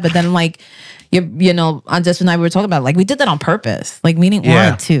exposed to that? But then like you know, Justin and I were talking about like we did that on purpose. Like we didn't Yeah.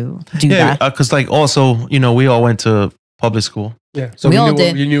 want to do Yeah, that. because like also, you know, we all went to public school. Yeah. So We we, all knew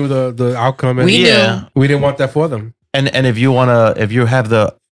did. you knew the outcome, and We knew. Yeah. we didn't want that for them. And if you have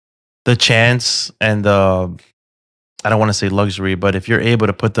the chance and I don't want to say luxury, but if you're able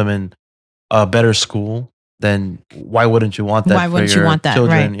to put them in a better school, then why wouldn't you want that? Why for wouldn't you your want that?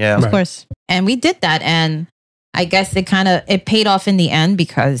 children? Right. Yeah. Of Right. course. And we did that. And I guess it paid off in the end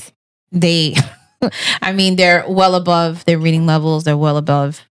because they, I mean, they're well above their reading levels. They're well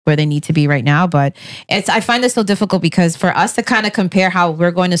above where they need to be right now. But I find it so difficult because for us to kind of compare how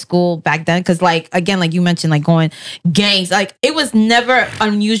we're going to school back then, because like, again, like you mentioned, like going gangs, like it was never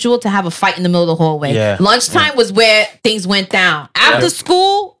unusual to have a fight in the middle of the hallway. Yeah. Lunchtime was where things went down. After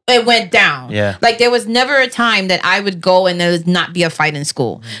school, it went down. Yeah. Like there was never a time that I would go and there would not be a fight in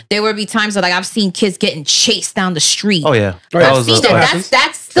school. There would be times that like I've seen kids getting chased down the street. Oh yeah. Oh, yeah. I've seen that.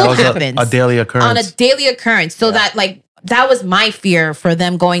 That still that was happens a daily occurrence. on a daily occurrence. So that like that was my fear for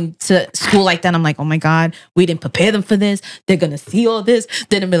them going to school like that. I'm like, oh my God, we didn't prepare them for this. They're gonna see all this.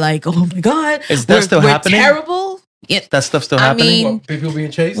 Then I'm like, oh my God, Is that still happening? Terrible. Yeah. that stuff still I happening. mean, What, people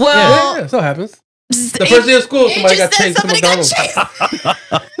being chased? Well- yeah, it still happens. The first day of school, somebody got chased to McDonald's.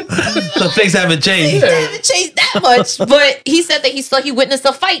 So things haven't He changed. haven't chased that much, but he said that he witnessed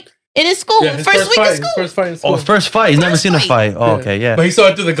a fight in his school. Yeah, his first week fight, of school. his first fight in school. Oh, first fight. He's never First seen a fight. fight. Oh, okay, yeah. But he saw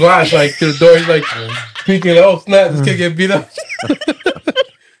it through the glass, like through the door. He's like peeking. Oh snap! This kid get beat up.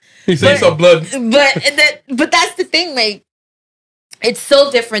 He said he saw blood. But that's the thing, like it's so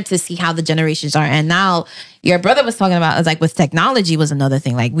different to see how the generations are. And now your brother was talking about like with technology was another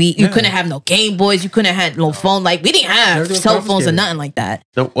thing. Like you couldn't have no Game Boys, you couldn't have no phone. Like we didn't have Everything was cell phones or confiscated. nothing like that.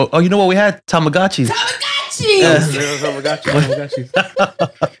 Oh, you know what? We had Tamagotchis. Tamagotchi.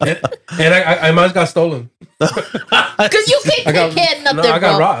 And I mine got stolen. Because you can't take care of nothing, I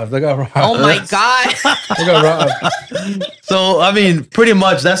got bro. robbed. I got robbed. Oh my God. I got robbed. So I mean, pretty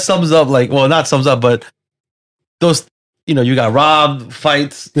much that sums up. Like, well, not sums up, but those. You know, you got robbed,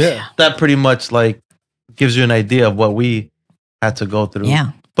 fights. Yeah. That pretty much like gives you an idea of what we had to go through.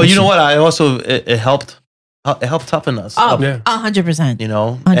 Yeah. But you know what? I also it helped. It helped toughen us. Oh, up, Yeah. 100%. you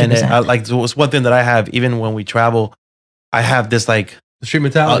know, and 100%. like it was one thing that I have even when we travel. I have this like The street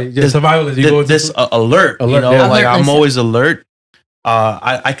mentality. this- Survivalist. You go this into alert. You Alert, know, yeah. like I'm Alertness. always alert.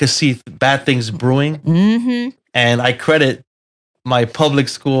 I could see bad things brewing, Mm-hmm. and I credit my public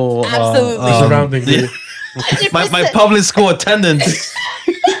school Absolutely. the surroundings. yeah. my public school attendance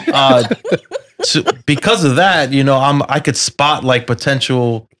because of that, you know, I could spot like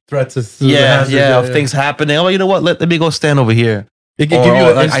potential threats. Of of things happening. Oh, you know what? Let me go stand over here. It can Or, give you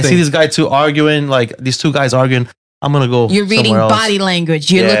an like, I see instinct. this guy two arguing, like these two guys arguing. I'm gonna go. You're reading somewhere else. body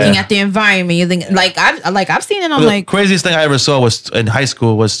language. You're Yeah. looking at the environment. You're thinking, I've seen it. I'm The like, craziest thing I ever saw was in high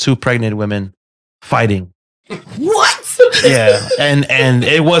school was two pregnant women fighting. what? Yeah, and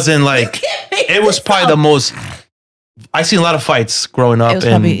it wasn't like it was probably the most I seen a lot of fights growing It up, was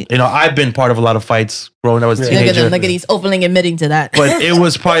and probably- I've been part of a lot of fights growing up as a Yeah. teenager. Look at these openly admitting to that. But it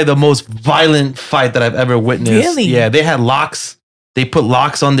was probably the most violent fight that I've ever witnessed. Really? Yeah, they had locks. They put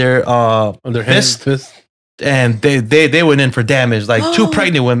locks on their On their fist, fist. and they went in for damage. Like two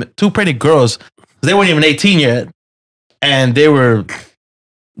pregnant girls. They weren't even 18 yet, and they were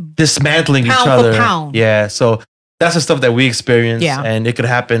dismantling Pound each for other. pound. Yeah, so that's the stuff that we experience, Yeah. and it could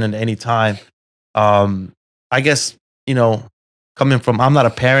happen at any time. I guess, coming from, I'm not a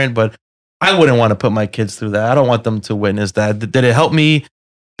parent, but I wouldn't want to put my kids through that. I don't want them to witness that. Did it help me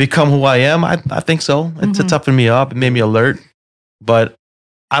become who I am? I think so. It Mhm. toughened me up. It made me alert, but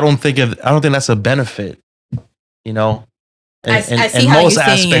I don't think that's a benefit. I see in how most you're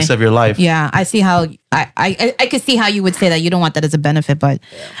saying aspects it. of your life. Yeah, I see how I could see how you would say that you don't want that as a benefit, but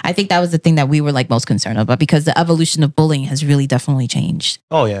I think that was the thing that we were like most concerned about because the evolution of bullying has really definitely changed.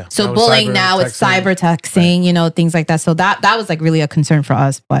 Oh yeah. So Now it's bullying cyber now it's texting. cyber texting, things like that. So that was like really a concern for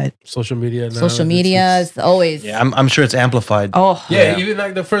us. But Social media. Now, social media is always Yeah, I'm sure it's amplified. oh Yeah, even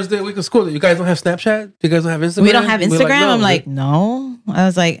like the first day of week of school, you guys don't have Snapchat? You guys don't have Instagram? we don't have We're Instagram. no. I'm like no. I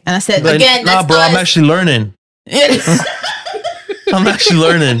was like, and I said Like, again, nah, that's bro, I'm us. actually learning. I'm actually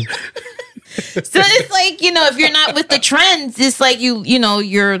learning. So it's like, if you're not with the trends, it's like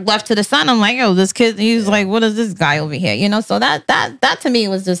you're left to the sun. I'm like, oh, this kid, he's like, what is this guy over here? So that to me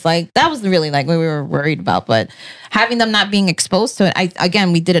was just like, that was really like what we were worried about. But having them not being exposed to it,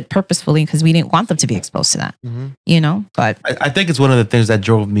 we did it purposefully because we didn't want them to be exposed to that, but I think it's one of the things that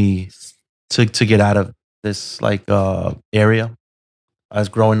drove me to get out of this area. I was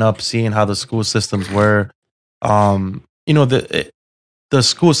growing up, seeing how the school systems were. The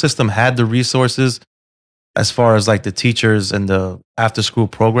school system had the resources as far as like the teachers and the after school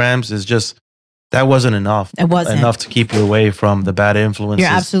programs. Is just that wasn't enough. it wasn't. Enough to keep you away from the bad influences.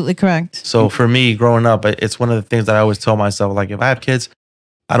 You're absolutely correct. So for me, growing up, it's one of the things that I always tell myself, like, if I have kids,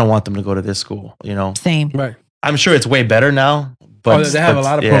 I don't want them to go to this school. Same. Right. I'm sure it's way better now, but They have a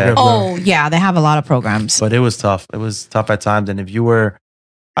lot of yeah. programs. Oh yeah, they have a lot of programs. But it was tough. It was tough at times. And if you were,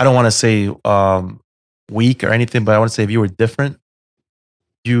 I don't want to say weak or anything, but I want to say if you were different,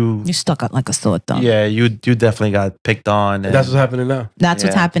 you stuck out like a sore thumb. yeah, you definitely got picked on. And That's what's happening now. That's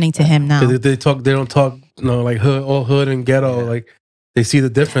what's Yeah. happening to him now. They don't talk, like hood and ghetto. Yeah. Like they see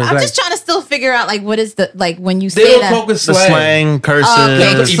the difference. I'm like, just trying to still figure out like what is the like when you they say don't that. talk with the slang. slang, curses.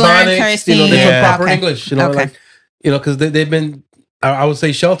 Okay, The slang, Ebonics, cursing. they Yeah. talk proper Okay. English. Okay. Because they've been, I would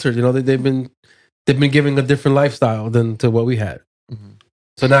say, sheltered. They've been giving a different lifestyle than to what we had. Mhm.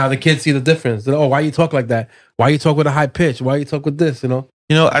 So now the kids see the difference. They're, oh, why you talk like that? Why you talk with a high pitch? Why you talk with this?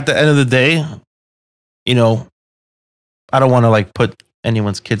 At the end of the day, I don't want to like put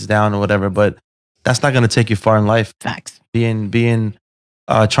anyone's kids down or whatever, but that's not going to take you far in life. Facts. Being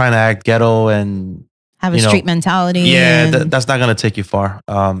trying to act ghetto and Have a You know, street mentality. yeah, and- that's not going to take you far.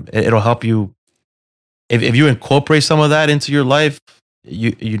 It'll help you if you incorporate some of that into your life.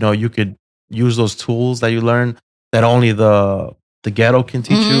 You could use those tools that you learn that only the ghetto can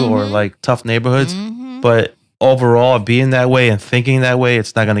teach you, or Mhm. like tough neighborhoods. Mhm. But overall, being that way and thinking that way,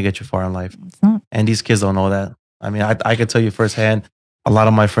 it's not going to get you far in life. It's not. And these kids don't know that. I mean, I can tell you firsthand, a lot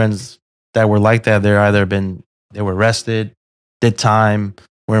of my friends that were like that, they were arrested, did time,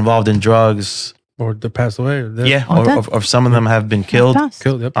 were involved in drugs. Or they pass away. Or they're Yeah, Oh, or some of them have been killed.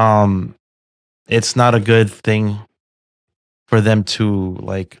 killed. Yep. It's not a good thing for them to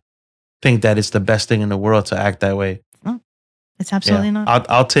like think that it's the best thing in the world to act that way. It's absolutely Yeah. not.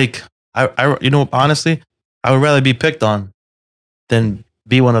 I'll take, honestly, I would rather be picked on than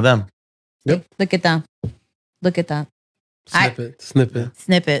be one of them. Look at that. Look at that. Snippet.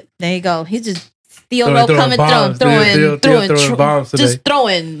 Snippet. There you go. He's just Theo Throwing coming bombs. throwing Throwing bombs today. just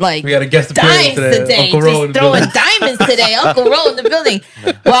throwing like We got a guest dimes appearance today. Uncle Ro in Just the throwing building. diamonds today. Uncle Ro in the building.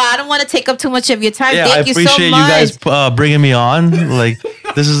 Well, I don't want to take up too much of your time. Yeah, Thank I you so appreciate much. you guys bringing me on. Like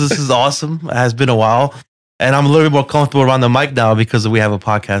this is awesome. It has been a while, and I'm a little bit more comfortable around the mic now because we have a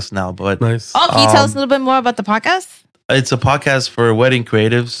podcast now. But Nice. Oh, can you tell us Um, a little bit more about the podcast? it's a podcast for wedding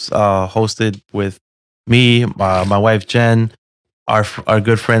creatives, hosted with me, my wife Jen, our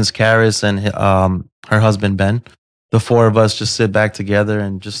good friends Karis and her husband Ben. The four of us just sit back together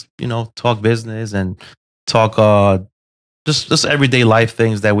and just talk business and talk just everyday life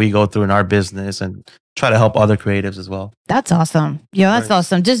things that we go through in our business and try to help other creatives as well. That's awesome. Yo, that's Nice.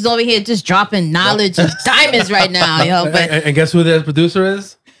 awesome. Just over here, just dropping knowledge of diamonds right now, yo. But And guess who the producer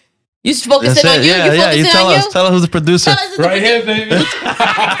is? you just focusing on you. You focusing tell on us. you. Tell us who's the producer. Tell us who the Right here, baby.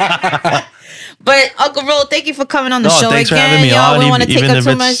 But Uncle Ro, thank you for coming on the No, show thanks again. for having me Yo, on. we don't want to take Even up if too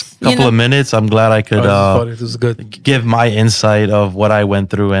it's much. a couple of minutes, I'm glad I could This is good. give my insight of what I went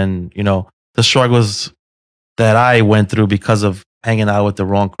through and the struggles that I went through because of hanging out with the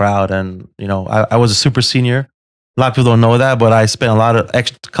wrong crowd. And, you know, I was a super senior. A lot of people don't know that, but I spent a lot of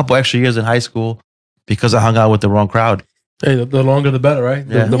couple extra years in high school because I hung out with the wrong crowd. Hey, the longer the better, right?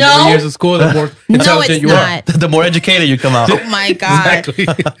 Yeah. The No. more years of school, the more intelligent it's you not. are. The more educated you come out. Oh my God. Exactly.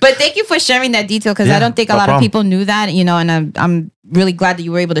 But thank you for sharing that detail because Yeah, I don't think a no lot of problem. people knew that, you know, and I'm really glad that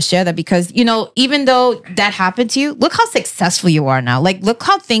you were able to share that because, you know, even though that happened to you, look how successful you are now. Like, look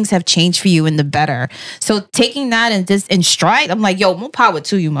how things have changed for you in the better. So taking that and just in stride, I'm like, yo, more power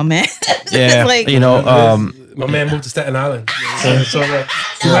to you, my man. Yeah. Like, You know, My man moved to Staten Island. So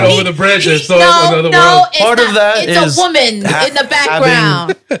he No, went he- over the bridge and he- saw another no, world. it's Part not, of that it's is a woman in the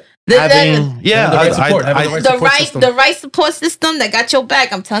background. having, yeah, the right support, having the right support system. The right support system that got your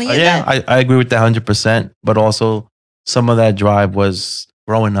back. I'm telling you yeah, that. I agree with that 100%. But also, some of that drive was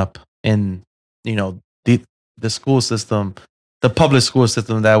growing up in, you know, the school system, the public school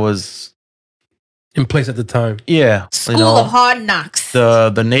system that was, in place at the time. yeah, School you know, of hard knocks.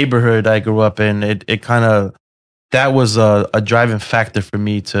 the neighborhood I grew up in. It kind of, that was a driving factor for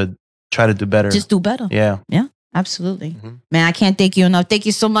me to try to do better. Just do better. Yeah. Absolutely. Mhm. Man, I can't thank you enough. Thank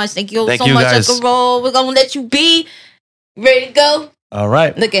you so much. Thank you Thank so you, much, guys. Uncle Roll. We're gonna let you be. Ready to go? All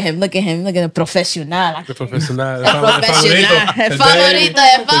right. Look at him. Look at him. Look at the professional. El profesional. Professional. El favorito.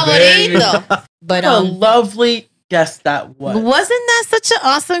 El favorito. But What a lovely guest that was. wasn't that such an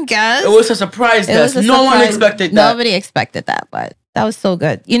awesome guest? It was a surprise It was guest. a No one surprise. expected that. Nobody expected that, but that was so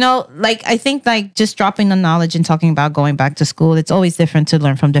good. You know, like I think like just dropping the knowledge and talking about going back to school, it's always different to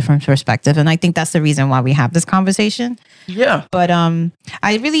learn from different perspectives. And I think that's the reason why we have this conversation. Yeah. But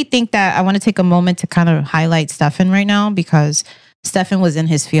I really think that I want to take a moment to kind of highlight Stefan right now because Stefan was in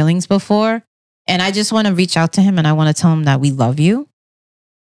his feelings before. And I just want to reach out to him and I want to tell him that we love you.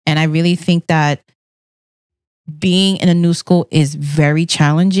 And I really think that being in a new school is very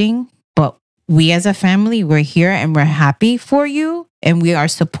challenging, but we as a family, we're here and we're happy for you and we are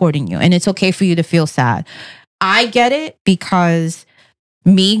supporting you. And it's okay for you to feel sad. I get it because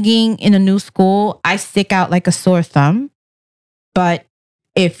me being in a new school, I stick out like a sore thumb. But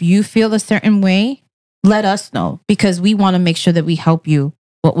if you feel a certain way, let us know because we want to make sure that we help you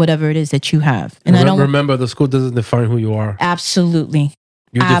with whatever it is that you have. And I don't remember the school doesn't define who you are. absolutely.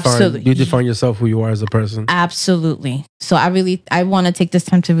 You Absolutely. you define yourself who you are as a person. Absolutely. So I want to take this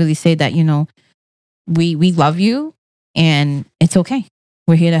time to really say that, you know, we love you and it's okay.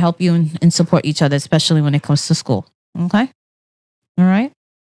 We're here to help you and support each other, especially when it comes to school. Okay. All right.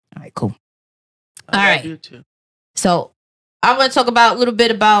 All right, cool. I All love right. you too. So I want to talk about a little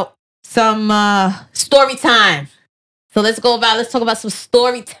bit about some story time. So let's talk about some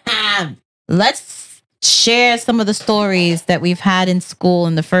story time. Let's share some of the stories that we've had in school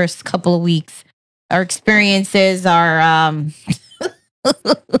in the first couple of weeks. Our experiences, our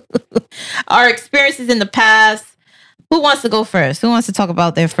our experiences in the past. Who wants to go first? Who wants to talk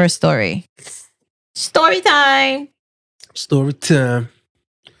about their first story? Story time. Story time.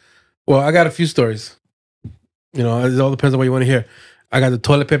 Well, I got a few stories. You know, it all depends on what you want to hear. I got the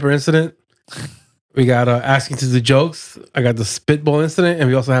toilet paper incident. We got asking to do jokes. I got the spitball incident, and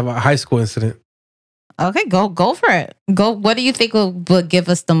we also have a high school incident. Okay, go for it. Go. What do you think will give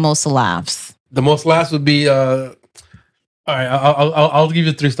us the most laughs? The most last would be. All right, I'll give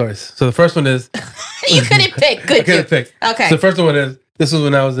you 3 stories. So the first one is. You couldn't pick. I Could couldn't you? pick. Okay. So the first one is. This was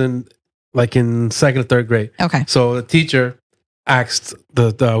when I was in 2nd or 3rd grade. Okay. So the teacher asked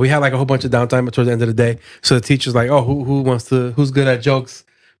we had like a whole bunch of downtime towards the end of the day. So the teacher's like, "Oh, who's good at jokes?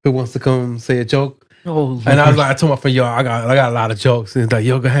 Who wants to come say a joke?" Oh, And I was like, I told my friend, "Yo, I got a lot of jokes." And he's like,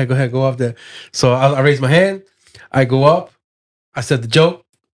 "Yo, go ahead, go up there." So I raised my hand. I go up. I said the joke.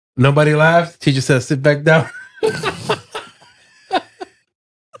 Nobody laughed. Teacher said, "Sit back down."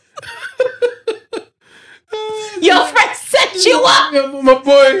 Your friend set you up. Yeah, my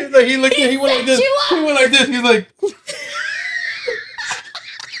boy, like he looked. He went like this. set you up. He went like this. He's like,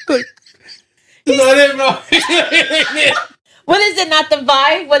 like, it's not it, bro. What is it? Not the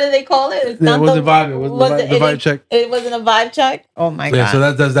vibe? What do they call it? It's Yeah, not it wasn't vibe. It wasn't the vibe check. It wasn't a vibe check. Oh my god. Yeah, so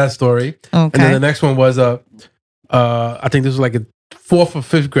that's that story. And then Okay. the next one was I think this was like a 4th or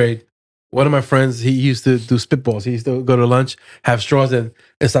 5th grade. One of my friends, he used to do spitballs. He used to go to lunch, have straws, and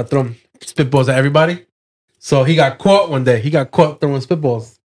start throwing spitballs at everybody. So he got caught one day. He got caught throwing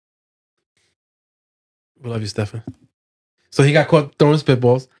spitballs. We love you, Stefan. So he got caught throwing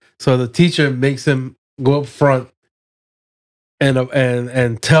spitballs. So the teacher makes him go up front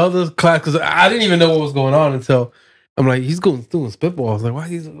and tell the class, because I didn't even know what was going on until I'm like, he's doing spitballs. Like, why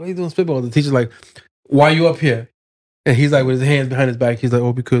are you doing spitballs? The teacher's like, why are you up here? And he's like, with his hands behind his back, he's like,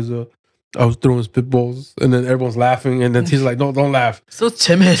 oh, because I was throwing spitballs. And then everyone's laughing. And then he's like, no, don't laugh. so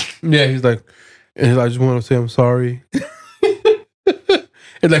timid. Yeah, he's like, And he's like, I just want to say I'm sorry.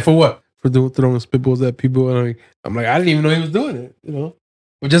 And like, for what? For throwing spitballs at people. And I'm like, I didn't even know he was doing it, you know?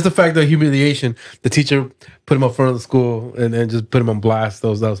 But just the fact of humiliation, the teacher put him up front of the school and just put him on blast. That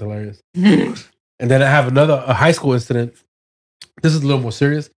was hilarious. And then I have a high school incident. This is a little more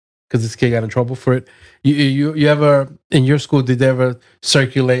serious because this kid got in trouble for it. You ever, in your school, did they ever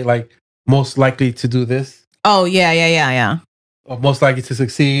circulate like most likely to do this? Oh, yeah. Or most likely to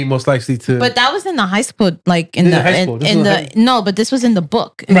succeed, most likely to. But that was in the high school, like in the high school. No, but this was in the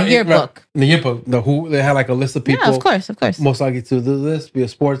book, in the yearbook. In the yearbook, they had like a list of people. Yeah, of course. Most likely to do this, be a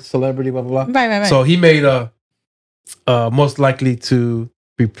sports celebrity, blah blah blah. Right. So he made a most likely to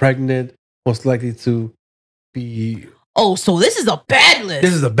be pregnant, most likely to be. Oh, so this is a bad list.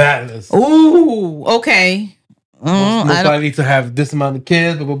 This is a bad list. Ooh, okay. Most likely to have this amount of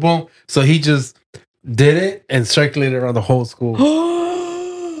kids, boom, boom, boom. So he just did it and circulated around the whole school.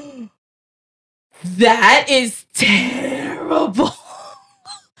 That is terrible.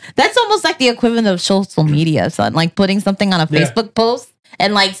 That's almost like the equivalent of social media, son. Like putting something on a Facebook post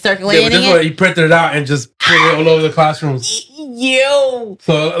and like circulating this one, he printed it out and just put it all over the classrooms. Yo.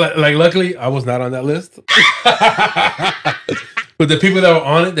 So, like, luckily, I was not on that list. But the people that were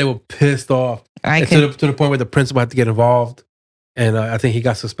on it, they were pissed off. To the point where the principal had to get involved. And I think he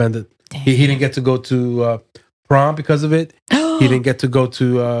got suspended. He didn't get to go to prom because of it. He didn't get to go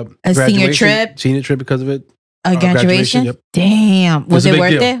to a senior trip because of it. A graduation? Yep. Damn. Was it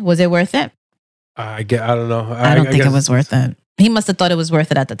worth it? Was it worth it? I don't know. I don't think it was worth it. He must have thought it was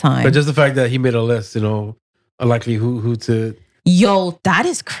worth it at the time. But just the fact that he made a list, likely who to. Yo, that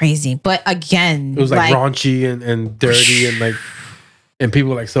is crazy. But again, it was like raunchy and dirty and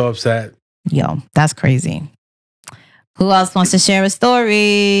people were like so upset. Yo, that's crazy. Who else wants to share a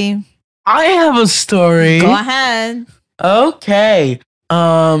story? I have a story. Go ahead. Okay.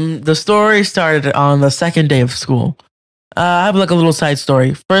 The story started on the second day of school. I have like a little side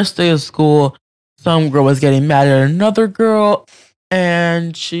story. First day of school, some girl was getting mad at another girl,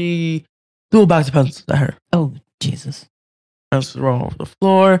 and she threw a box of pencils at her. Oh, Jesus. Pencils were all over the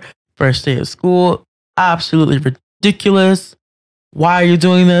floor. First day of school. Absolutely ridiculous. Why are you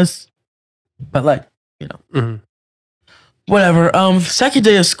doing this? But like, whatever. Second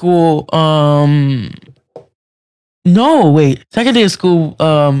day of school, second day of school,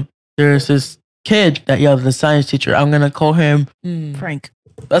 there's this kid that yelled at the science teacher. I'm gonna call him Frank.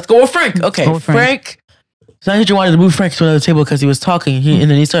 Let's go with Frank. Okay, Frank. Science teacher wanted to move Frank to another table because he was talking. And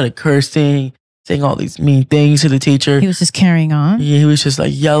then he started cursing, saying all these mean things to the teacher. He was just carrying on? Yeah, he was just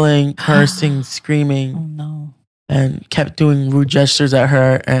like yelling, cursing, screaming. Oh no. And kept doing rude gestures at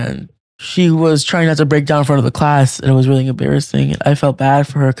her, and she was trying not to break down in front of the class, and it was really embarrassing. I felt bad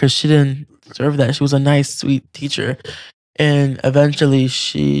for her because she didn't deserve that. She was a nice, sweet teacher, and eventually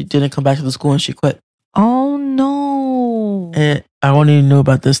she didn't come back to the school and she quit. Oh no! And I only knew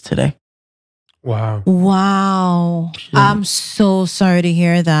about this today. Wow! I'm so sorry to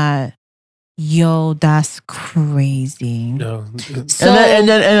hear that. Yo, that's crazy. No. So, and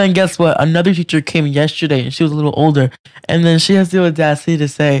then guess what? Another teacher came yesterday and she was a little older. And then she has the audacity to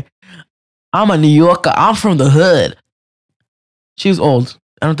say, I'm a New Yorker. I'm from the hood. She was old.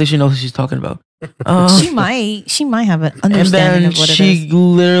 I don't think she knows who she's talking about. She might have an understanding of what it is. She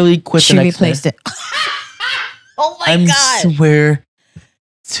literally quit the next replaced day. it. Oh my God. I swear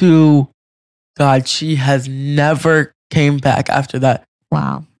to God, she has never came back after that.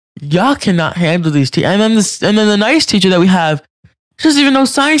 Wow. Y'all cannot handle these teachers. And then the nice teacher that we have, she doesn't even know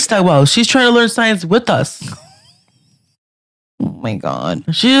science that well. She's trying to learn science with us. Oh my God.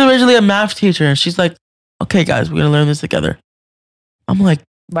 She's originally a math teacher, and she's like, okay, guys, we're going to learn this together. I'm like,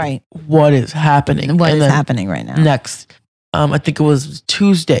 right. What is happening? What is happening right now? Next, I think it was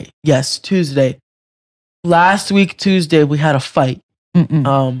Tuesday. Yes, Tuesday. Last week, Tuesday, we had a fight.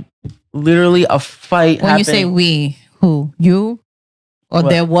 Literally a fight. When you say we, who? You? Or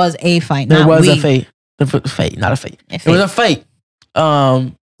there was a fight. There was a fight. Fight, not a fight. It was a fight.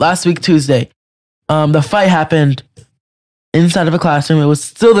 Last week, Tuesday. The fight happened inside of a classroom. It was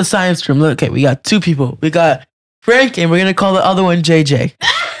still the science room. Okay, we got two people. We got Frank, and we're gonna call the other one JJ.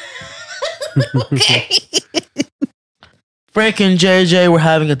 Okay. Frank and JJ were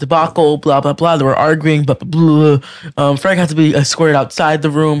having a debacle. Blah blah blah. They were arguing. Blah blah blah. Frank had to be escorted outside the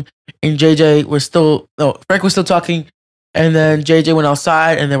room, and JJ was still. No, Frank was still talking. And then JJ went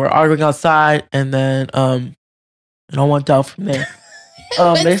outside, and they were arguing outside, and then it all went down from there.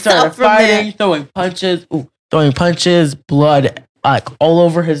 They started fighting, throwing punches, blood like all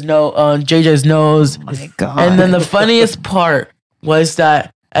over his nose, JJ's nose. Oh my God! And then the funniest part was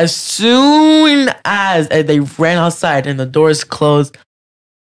that as soon as they ran outside and the doors closed,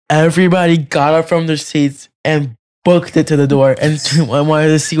 everybody got up from their seats and booked it to the door and wanted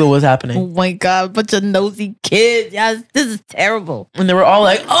to see what was Oh happening. my God, bunch of nosy kids. Yes, this is terrible. And they were all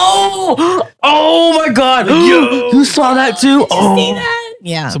like, oh my God. Yo. You saw that too? Did you see that?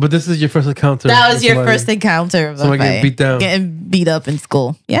 Yeah. So, but this is your first encounter. That was with your somebody- first encounter of a Somebody getting fight. beat down. Getting beat up in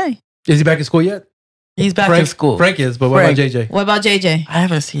school. Yeah. Is he back in school yet? He's back Frank, in school. Frank is, but what about Frank. JJ? What about JJ? I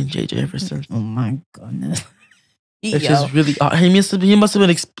haven't seen JJ ever since. Oh my goodness. It's Yo. just really odd. He must have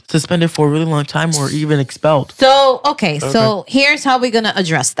been suspended for a really long time or even expelled. So, okay, so here's how we're going to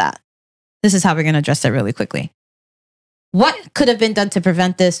address that. This is how we're going to address it really quickly. What could have been done to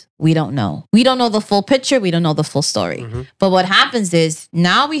prevent this? We don't know. We don't know the full picture. We don't know the full story. Mhm. But what happens is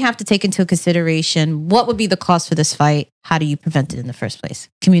now we have to take into consideration what would be the cause for this fight? How do you prevent it in the first place?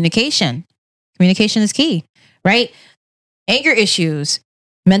 Communication. Communication is key, right? Anger issues,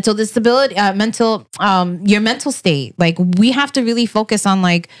 mental disability, your mental state. Like we have to really focus on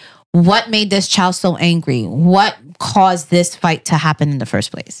like what made this child so angry? What caused this fight to happen in the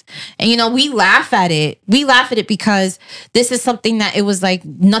first place? And you know, we laugh at it. We laugh at it because this is something that it was like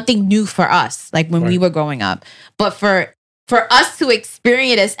nothing new for us, like when we were growing up. But for us to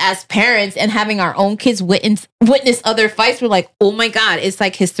experience it as parents and having our own kids witness other fights, we're like, oh my God, it's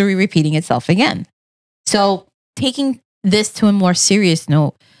like history repeating itself again. So taking this to a more serious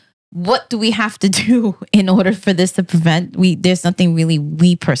note, what do we have to do in order for this to prevent? There's nothing really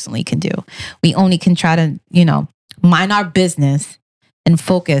we personally can do. We only can try to, you know, mind our business and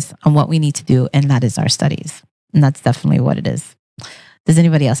focus on what we need to do, and that is our studies. And that's definitely what it is. Does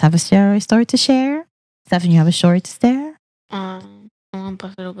anybody else have a story to share? Stefan, you have a story to share? Someone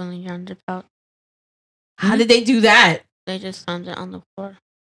busted open the yarn zip pouch. How did they do that? They just found it on the floor.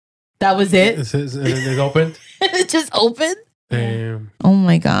 That was it? It's opened. It just opened? Damn. Oh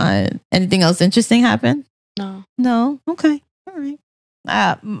my God. Anything else interesting happen? No. No. Okay. All right.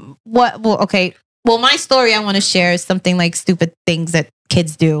 Okay. Well, my story I want to share is something like stupid things that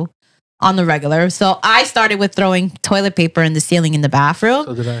kids do on the regular. So I started with throwing toilet paper in the ceiling in the bathroom.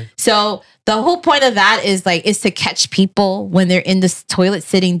 So did I. So the whole point of that is to catch people when they're in this toilet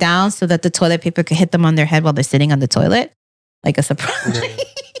sitting down so that the toilet paper could hit them on their head while they're sitting on the toilet. Like a surprise. Yeah.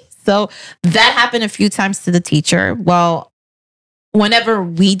 So that happened a few times to the teacher. Well, whenever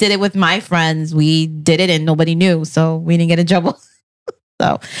we did it with my friends, we did it and nobody knew. So we didn't get in trouble.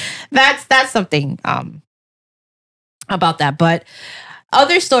 So that's something about that. But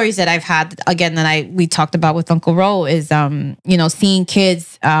other stories that I've had, again, that we talked about with Uncle Ro is, seeing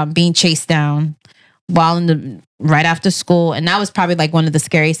kids being chased down while right after school. And that was probably like one of the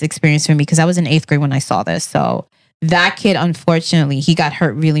scariest experiences for me because I was in 8th grade when I saw this. So that kid, unfortunately, he got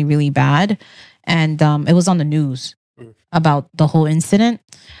hurt really, really bad. And it was on the news about the whole incident.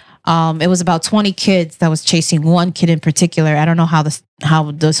 It was about 20 kids that was chasing one kid in particular. I don't know how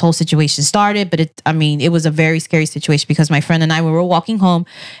this whole situation started, but it was a very scary situation because my friend and I, we were walking home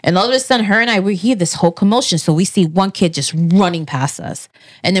and all of a sudden her and I, we hear this whole commotion. So we see one kid just running past us.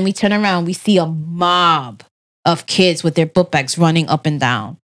 And then we turn around, we see a mob of kids with their book bags running up and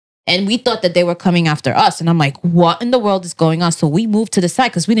down. And we thought that they were coming after us. And I'm like, what in the world is going on? So we moved to the side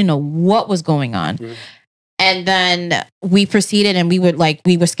because we didn't know what was going on. Mm-hmm. And then we proceeded and we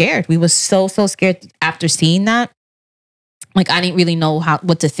were scared. We were so scared after seeing that. Like, I didn't really know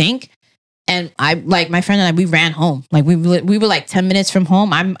what to think. And my friend and I, we ran home. Like we were like 10 minutes from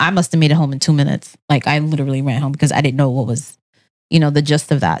home. I must have made it home in 2 minutes. Like I literally ran home because I didn't know what was, the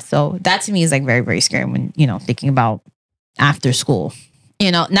gist of that. So that to me is like very, very scary when, thinking about after school.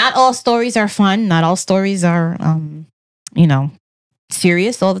 Not all stories are fun. Not all stories are,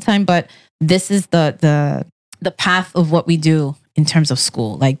 serious all the time. But this is the path of what we do in terms of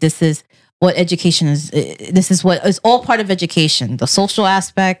school. Like this is what education is. This is what is all part of education. The social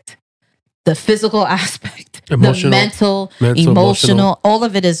aspect, the physical aspect, Emotional, the mental, emotional, all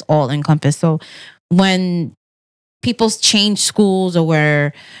of it is all encompassed. So when people change schools or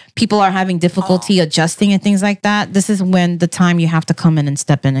where people are having difficulty adjusting and things like that, this is when the time you have to come in and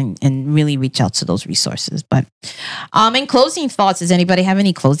step in and really reach out to those resources. But in closing thoughts, does anybody have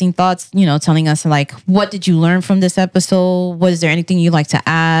any closing thoughts, telling us like, what did you learn from this episode? Was there anything you'd like to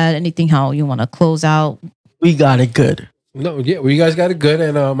add? Anything how you want to close out? We got it good. No, yeah, well, you guys got it good.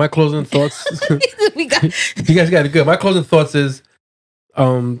 And my closing thoughts, You guys got it good. My closing thoughts is,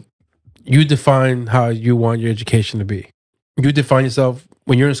 you define how you want your education to be. You define yourself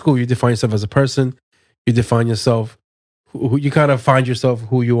when you're in school. You define yourself as a person. You define yourself. You kind of find yourself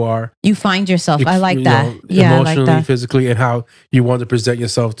who you are. You find yourself. I like that. Yeah, emotionally, I like that. physically, and how you want to present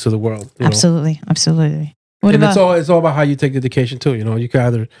yourself to the world. Absolutely. What and about? it's all about how you take education too. You can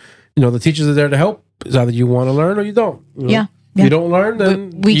either, the teachers are there to help. It's either you want to learn or you don't. Yeah. If you don't learn,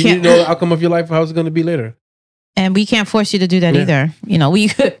 then We you can't- need to know the outcome of your life, how it's going to be later. And we can't force you to do that Yeah. either. You know, we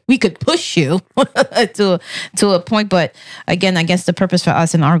could push you to a point, but again, I guess the purpose for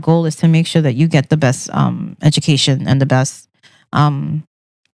us and our goal is to make sure that you get the best education and the best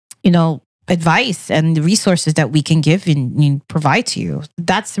advice and the resources that we can give and provide to you.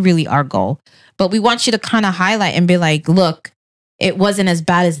 That's really our goal. But we want you to kind of highlight and be like, look, it wasn't as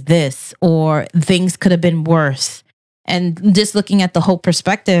bad as this, or things could have been worse. And just looking at the whole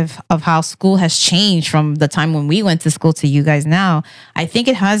perspective of how school has changed from the time when we went to school to you guys now, I think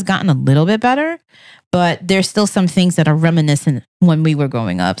it has gotten a little bit better, but there's still some things that are reminiscent when we were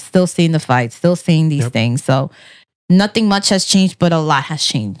growing up, still seeing the fights, still seeing these things. So nothing much has changed, but a lot has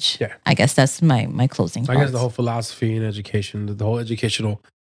changed. Yeah. I guess that's my closing I guess thoughts. the whole philosophy in education, the whole educational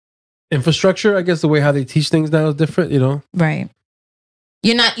infrastructure, I guess the way how they teach things now is different, Right.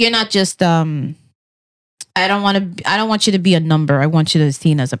 You're not just I don't want you to be a number. I want you to be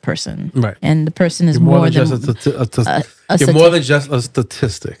seen as a person. Right. And the person is You're more than than just a you're more than just a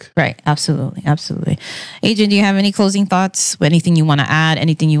statistic. Right. Absolutely. Absolutely. Adrian, do you have any closing thoughts? Anything you want to add?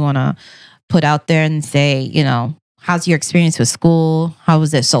 Anything you want to put out there and say, how's your experience with school? How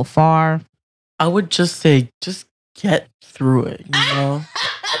was it so far? I would just say, just get through it,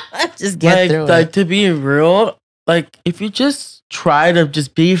 Just get through it. To be real, if you just try to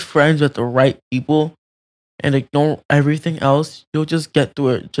just be friends with the right people and ignore everything else, you'll just get through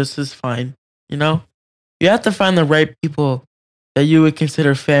it just as fine. You have to find the right people that you would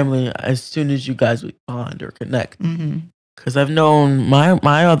consider family as soon as you guys would bond or connect. Mm-hmm. Because I've known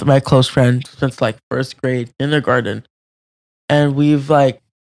my close friend since first grade, kindergarten, and we've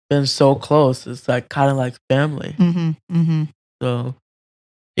been so close. It's kind of like family. Mm-hmm. Mm-hmm. So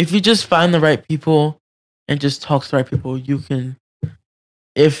if you just find the right people and just talk to the right people,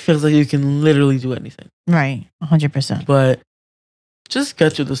 it feels like you can literally do anything. Right. 100%. But just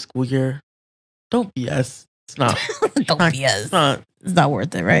get through the school year. Don't BS. It's not. Don't BS. It's not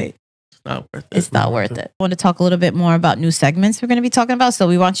worth it, right? It's not worth it. It's not worth it. I want to talk a little bit more about new segments we're going to be talking about. So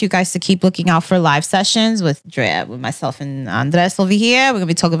we want you guys to keep looking out for live sessions with Drea, with myself and Andres over here. We're going to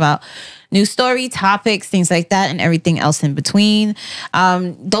be talking about new story topics, things like that, and everything else in between.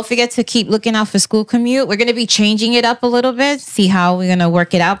 Don't forget to keep looking out for School Commute. We're going to be changing it up a little bit, see how we're going to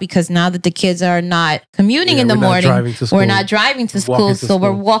work it out, because now that the kids are not commuting in the morning, we're not driving to school, so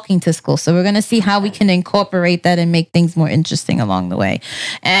we're walking to school. So we're going to see how we can incorporate that and make things more interesting along the way.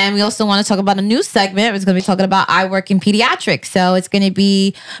 And we also want to talk about a new segment. It's going to be talking about I work in pediatrics. So it's going to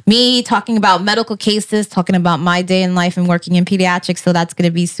be me talking about medical cases, talking about my day in life and working in pediatrics. So that's going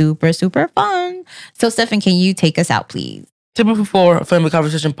to be super, super fun. So Stefan, can you take us out, please? Typical 4, a family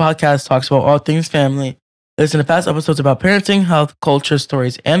conversation podcast, talks about all things family. Listen to past episodes about parenting, health, culture,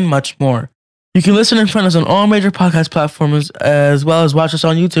 stories, and much more. You can listen and find us on all major podcast platforms, as well as watch us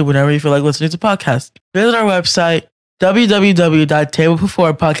on YouTube whenever you feel like listening to podcasts. Visit our website,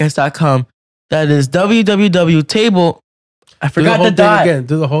 www.tablepodcast.com. That is www.table. I forgot the dot. Again.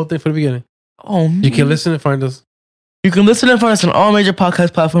 Do the whole thing from the beginning. Oh, man. You can listen and find us. You can listen and find us on all major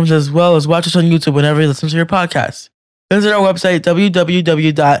podcast platforms, as well as watch us on YouTube whenever you listen to your podcast. Visit our website,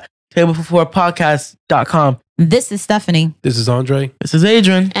 www.tablefor4podcast.com. This is Stephanie. This is Andre. This is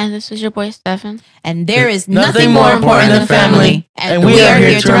Adrian. And this is your boy Stefan. And there is Nothing nothing more important than family. And we are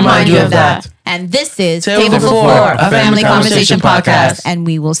here to remind you of that. And this is Table Table for for Four, a family conversation podcast. podcast. And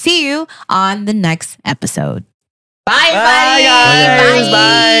we will see you on the next episode. Bye, Bye, everybody. guys. Bye.